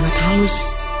dan sangat halus.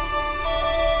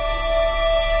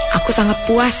 Aku sangat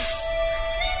puas.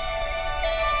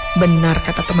 Benar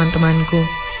kata teman-temanku.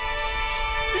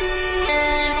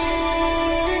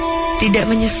 Tidak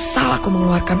menyesal aku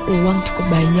mengeluarkan uang cukup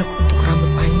banyak untuk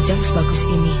rambut panjang sebagus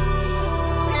ini.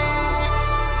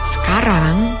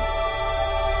 Sekarang,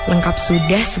 lengkap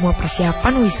sudah semua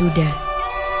persiapan wisuda.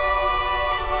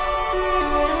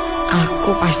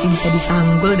 Aku pasti bisa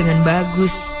disanggul dengan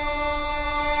bagus.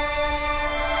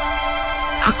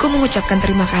 Aku mengucapkan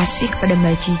terima kasih kepada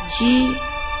Mbak Cici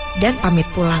dan pamit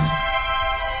pulang.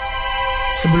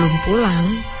 Sebelum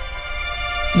pulang,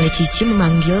 Mbak Cici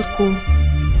memanggilku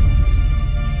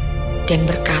dan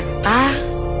berkata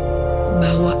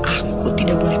bahwa aku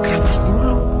tidak boleh keramas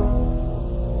dulu.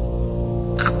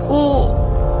 Aku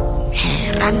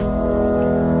heran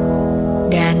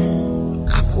dan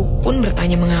aku pun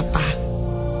bertanya mengapa.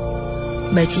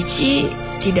 Mbak Cici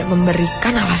tidak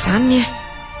memberikan alasannya.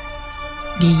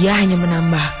 Dia hanya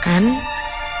menambahkan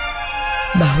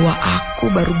bahwa aku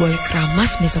baru boleh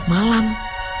keramas besok malam.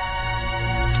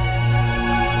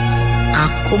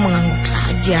 Aku mengangguk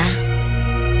saja.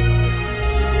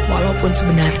 Walaupun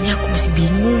sebenarnya aku masih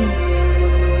bingung.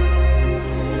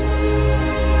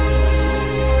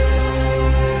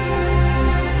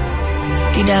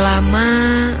 Tidak lama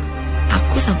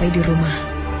aku sampai di rumah.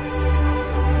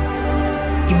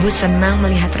 Ibu senang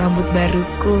melihat rambut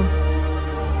baruku.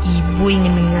 Ibu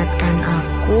ingin mengingatkan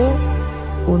aku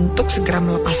untuk segera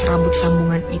melepas rambut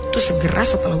sambungan itu segera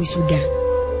setelah wisuda.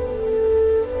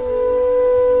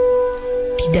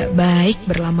 Tidak baik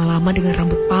berlama-lama dengan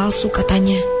rambut palsu,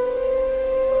 katanya.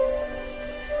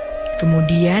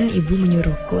 Kemudian ibu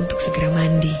menyuruhku untuk segera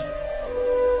mandi.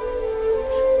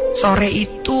 Sore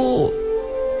itu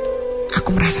aku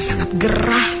merasa sangat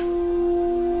gerah.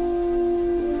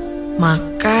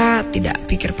 Maka tidak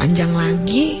pikir panjang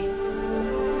lagi,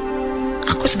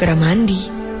 aku segera mandi.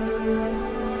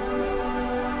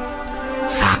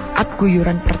 Saat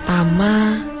guyuran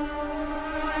pertama,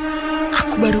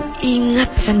 aku baru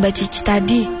ingat pesan Mbak Cici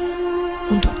tadi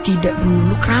untuk tidak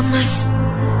dulu keramas.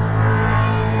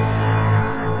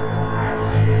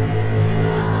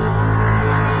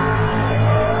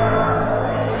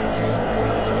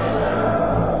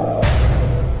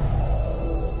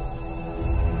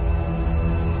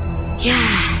 Ya,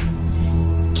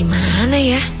 gimana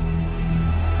ya?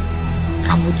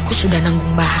 Rambutku sudah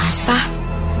nanggung basah.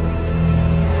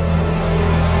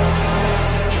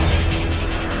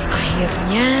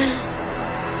 Akhirnya,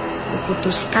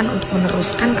 kuputuskan untuk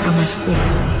meneruskan keramasku.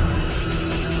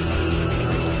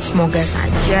 Semoga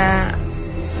saja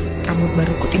rambut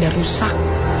baruku tidak rusak.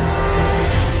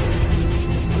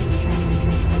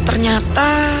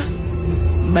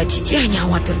 Mbak Cici hanya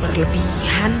khawatir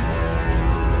berlebihan.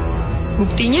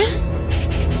 Buktinya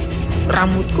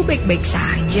rambutku baik-baik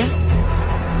saja.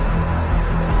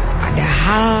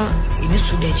 Padahal ini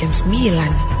sudah jam 9,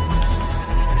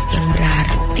 yang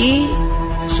berarti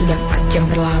sudah 4 jam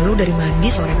berlalu dari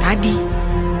mandi sore tadi.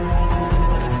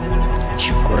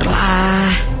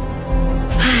 Syukurlah.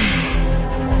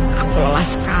 Aku lelah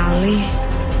sekali.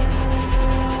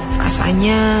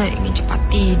 Rasanya ingin cepat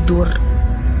tidur.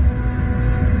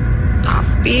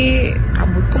 Tapi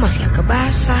rambutku masih agak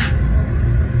basah.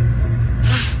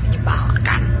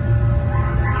 Menyebalkan.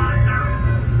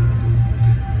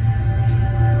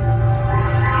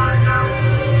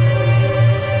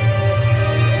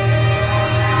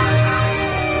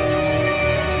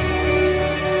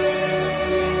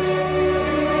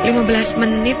 "15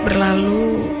 menit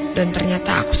berlalu dan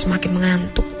ternyata aku semakin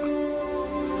mengantuk.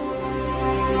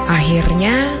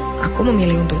 Akhirnya aku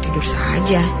memilih untuk tidur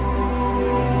saja.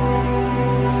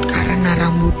 Karena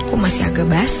rambutku masih agak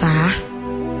basah,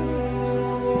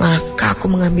 maka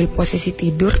aku mengambil posisi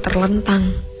tidur terlentang.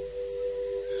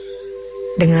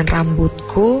 Dengan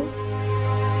rambutku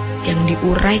yang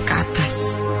diurai ke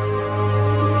atas.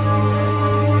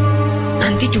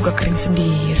 Nanti juga kering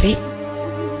sendiri.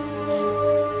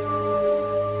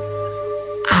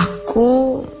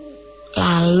 Aku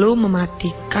lalu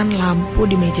mematikan lampu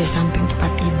di meja samping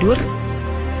tempat tidur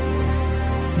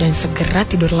dan segera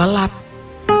tidur lelap.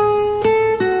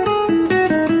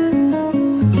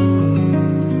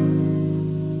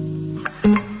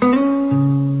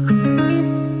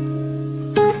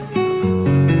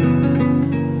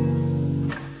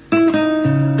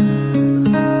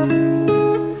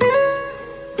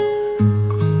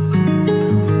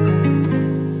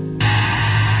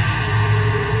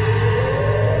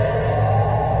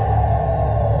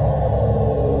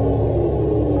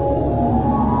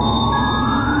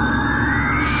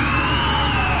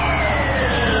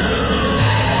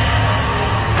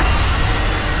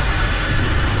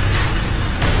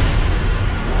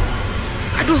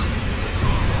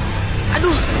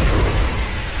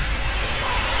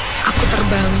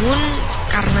 Bangun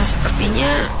karena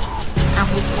sepertinya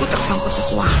rambutku tersangkut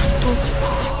sesuatu.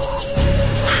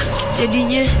 Sakit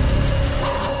jadinya.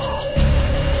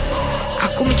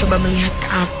 Aku mencoba melihat ke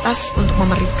atas untuk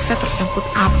memeriksa tersangkut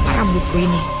apa rambutku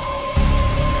ini.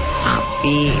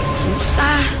 Tapi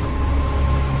susah.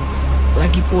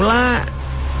 Lagi pula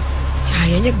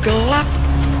cahayanya gelap.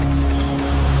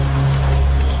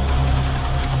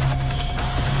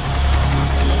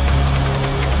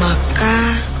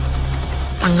 Maka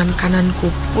tangan kananku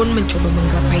pun mencoba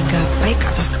menggapai-gapai ke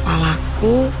atas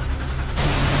kepalaku,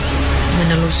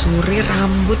 menelusuri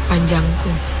rambut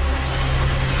panjangku.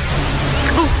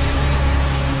 Aduh,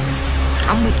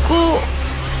 rambutku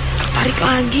tertarik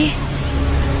lagi.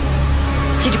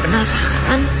 Jadi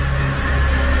penasaran,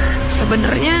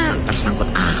 sebenarnya tersangkut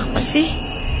apa sih?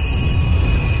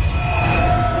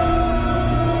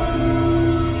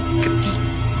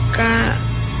 Ketika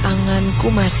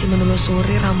tanganku masih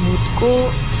menelusuri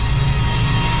rambutku,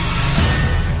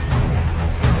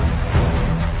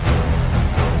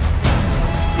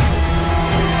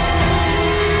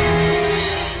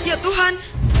 ya Tuhan,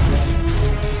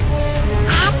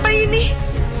 apa ini?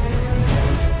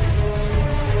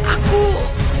 Aku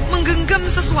menggenggam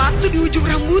sesuatu di ujung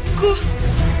rambutku.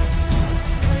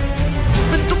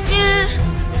 Bentuknya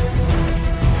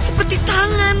seperti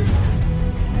tangan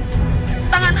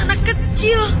anak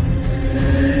kecil.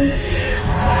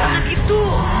 Tangan itu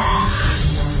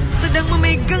sedang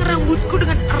memegang rambutku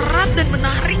dengan erat dan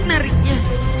menarik-nariknya.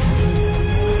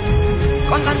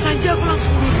 Kontan saja aku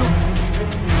langsung duduk,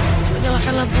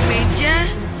 menyalakan lampu meja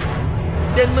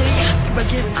dan melihat ke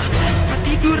bagian atas tempat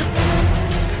tidur.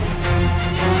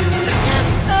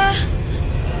 Ternyata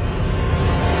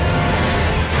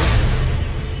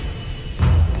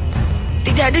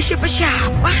tidak ada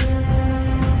siapa-siapa.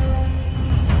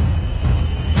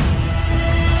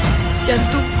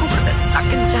 Jantungku berdetak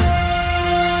kencang.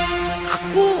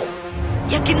 Aku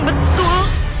yakin betul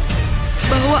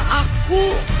bahwa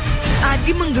aku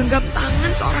tadi menggenggam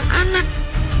tangan seorang anak.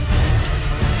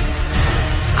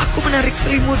 Aku menarik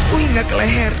selimutku hingga ke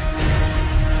leher.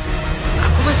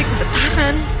 Aku masih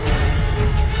gemetaran.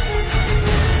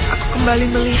 Aku kembali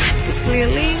melihat ke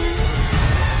sekeliling.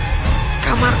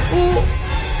 Kamarku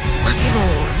masih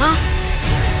normal.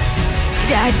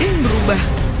 Tidak ada yang berubah.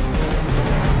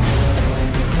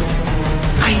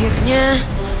 Akhirnya,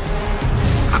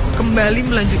 aku kembali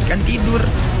melanjutkan tidur.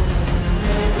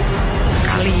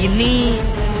 Kali ini,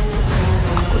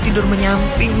 aku tidur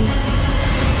menyamping,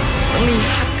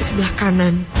 melihat ke sebelah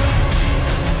kanan.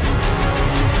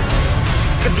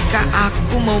 Ketika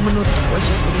aku mau menutup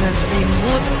wajahku dengan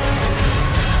selimut,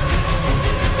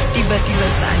 tiba-tiba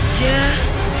saja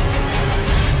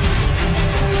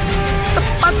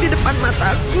tepat di depan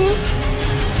mataku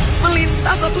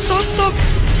melintas satu sosok.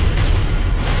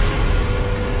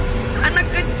 Anak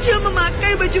kecil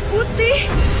memakai baju putih.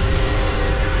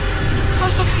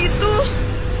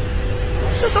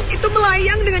 Sosok itu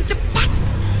melayang dengan cepat.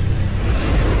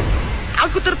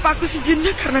 Aku terpaku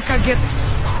sejenak karena kaget.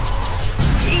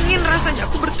 Ingin rasanya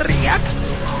aku berteriak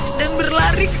dan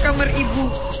berlari ke kamar ibu.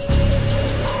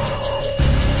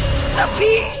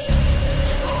 Tapi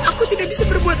aku tidak bisa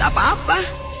berbuat apa-apa.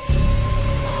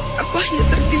 Aku hanya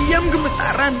terdiam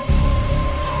gemetaran.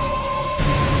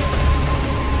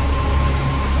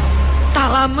 Tak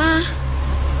lama,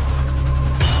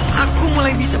 aku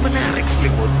mulai bisa menarik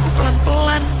selimutku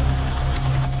pelan-pelan,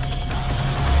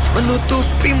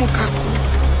 menutupi mukaku.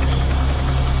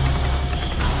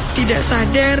 Tidak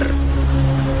sadar,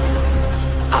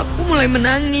 aku mulai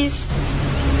menangis.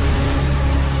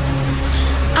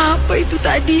 Apa itu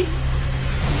tadi?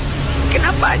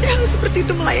 Kenapa ada hal seperti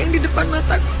itu melayang di depan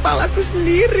mata kepalaku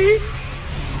sendiri?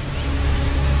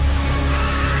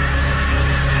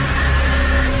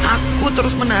 Aku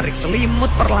terus menarik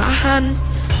selimut perlahan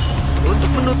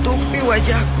untuk menutupi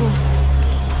wajahku.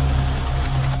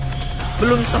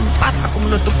 Belum sempat aku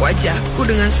menutup wajahku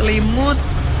dengan selimut,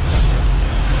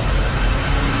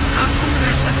 aku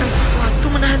merasakan sesuatu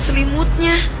menahan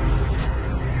selimutnya.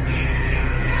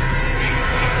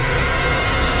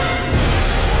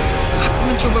 Aku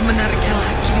mencoba menariknya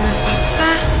lagi dengan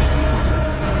paksa,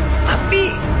 tapi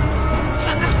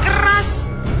sangat keras.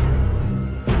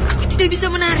 Aku tidak bisa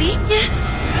menariknya,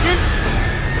 dan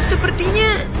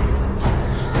sepertinya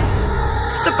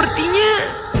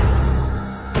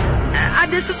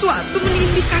ada sesuatu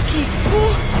menindih kakiku.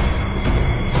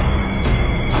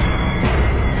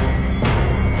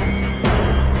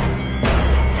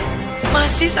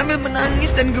 Masih sambil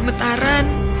menangis dan gemetaran,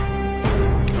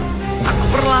 aku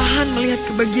perlahan melihat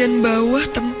ke bagian bawah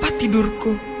tempat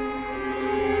tidurku.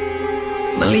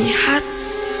 Melihat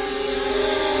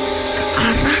ke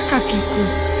arah kakiku.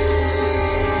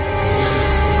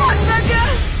 Astaga!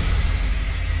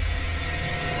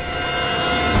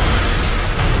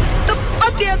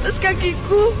 Tepat di atas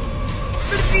kakiku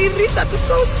berdiri satu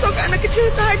sosok anak kecil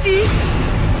tadi,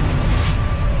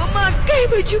 memakai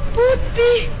baju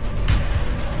putih.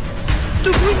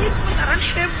 Tubuhnya gemetaran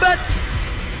hebat,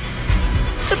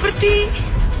 seperti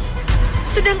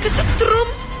sedang kesetrum.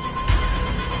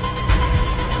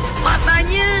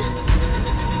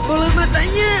 Bola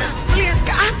matanya melihat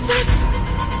ke atas.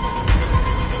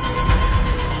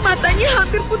 Matanya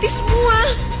hampir putih semua.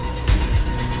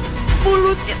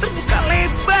 Mulutnya terbuka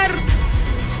lebar.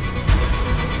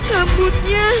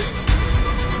 Rambutnya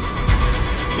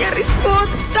nyaris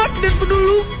botak dan penuh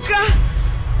luka.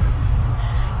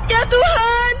 Ya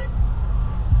Tuhan,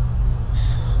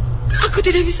 aku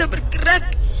tidak bisa bergerak.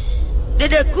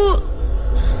 Dadaku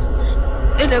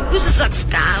sesak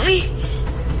sekali.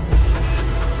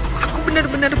 Aku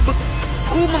benar-benar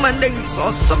beku memandangi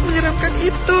sosok menyeramkan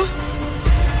itu.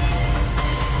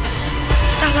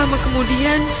 Tak lama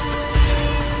kemudian,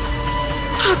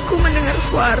 aku mendengar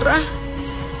suara.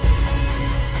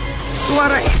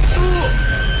 Suara itu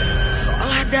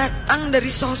seolah datang dari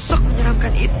sosok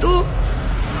menyeramkan itu.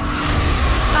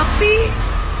 Tapi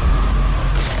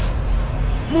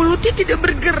mulutnya tidak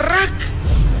bergerak,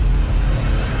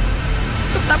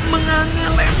 tetap menganga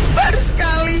lebar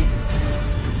sekali.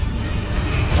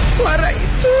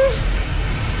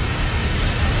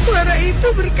 Suara itu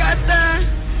berkata,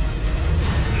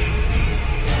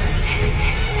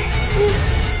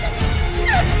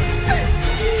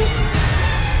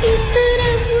 itu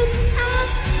rambut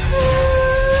aku.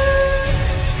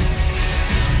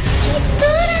 Itu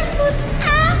rambut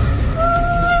aku.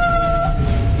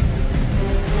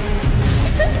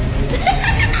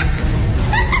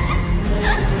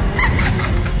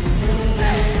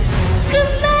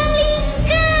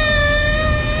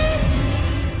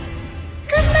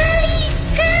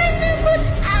 Kembalikan rambut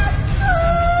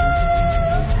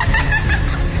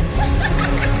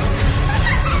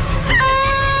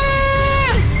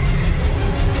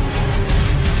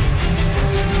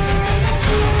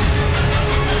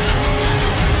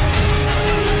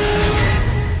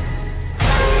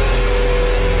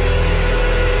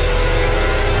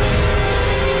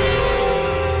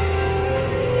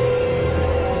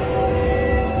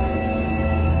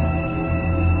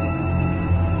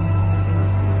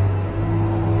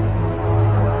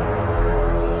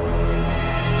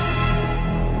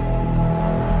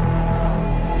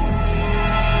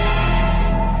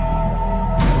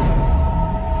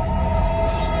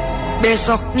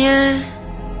Besoknya,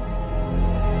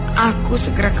 aku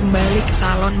segera kembali ke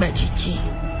salon Mbak Cici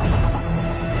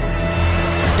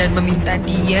dan meminta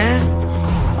dia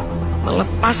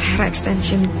melepas hair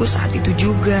extensionku saat itu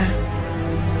juga.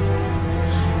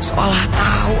 Seolah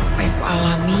tahu apa yang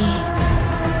kualami,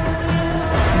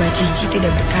 Mbak Cici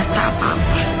tidak berkata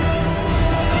apa-apa.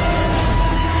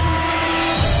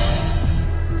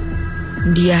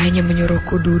 Dia hanya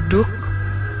menyuruhku duduk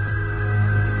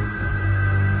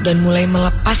dan mulai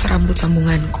melepas rambut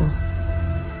sambunganku.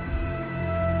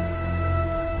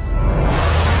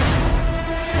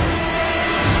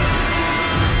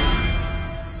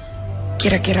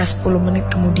 Kira-kira 10 menit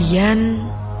kemudian,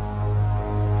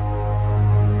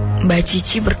 Mbak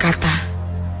Cici berkata,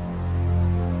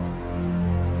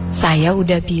 "Saya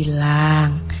udah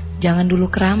bilang, jangan dulu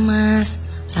keramas.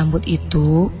 Rambut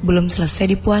itu belum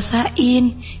selesai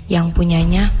dipuasain. Yang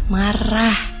punyanya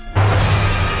marah."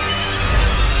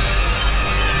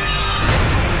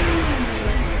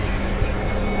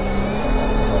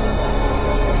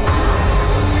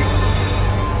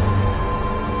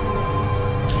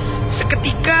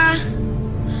 Seketika,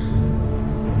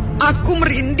 aku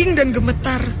merinding dan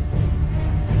gemetar.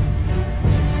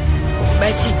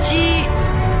 Mbak Cici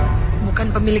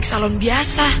bukan pemilik salon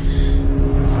biasa,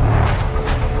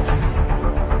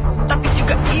 tapi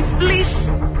juga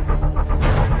iblis.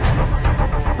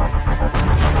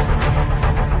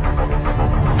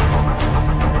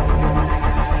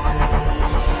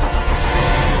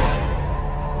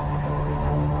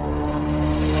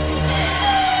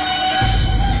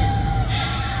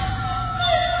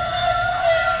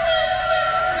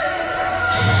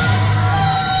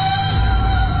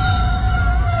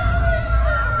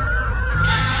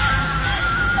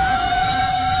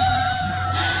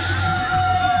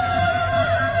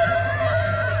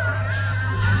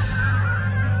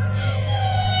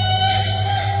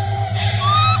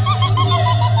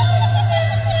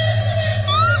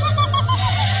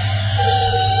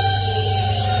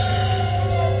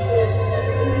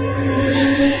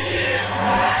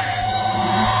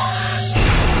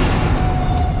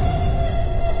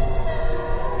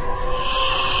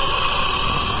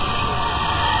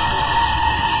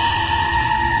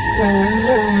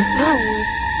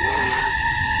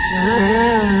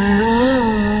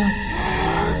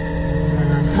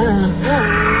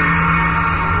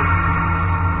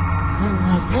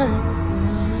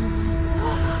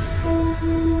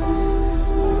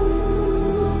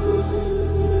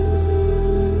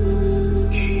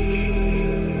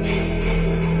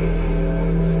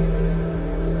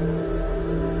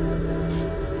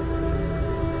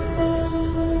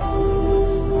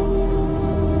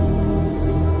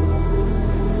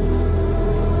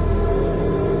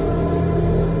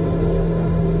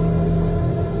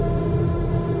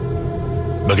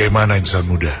 Bagaimana insan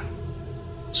muda?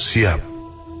 Siap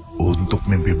untuk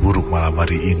mimpi buruk malam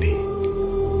hari ini?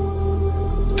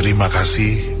 Terima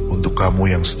kasih untuk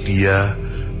kamu yang setia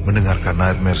mendengarkan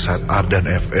Nightmare saat Ardan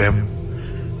FM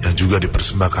yang juga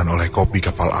dipersembahkan oleh Kopi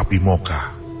Kapal Api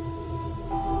Mocha.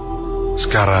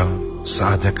 Sekarang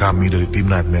saatnya kami dari tim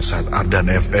Nightmare saat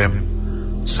Ardan FM,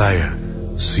 saya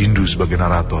Sindu sebagai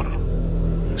narator,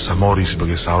 Samori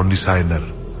sebagai sound designer,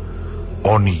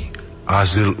 Oni,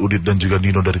 Azril, Udit dan juga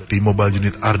Nino dari tim Mobile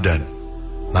Unit Ardan,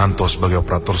 Nanto sebagai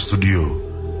operator studio,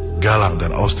 Galang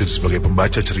dan Austin sebagai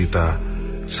pembaca cerita,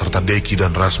 serta Deki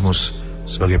dan Rasmus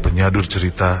sebagai penyadur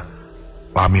cerita,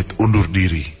 pamit undur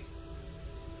diri.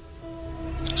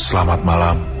 Selamat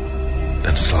malam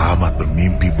dan selamat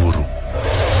bermimpi buruk.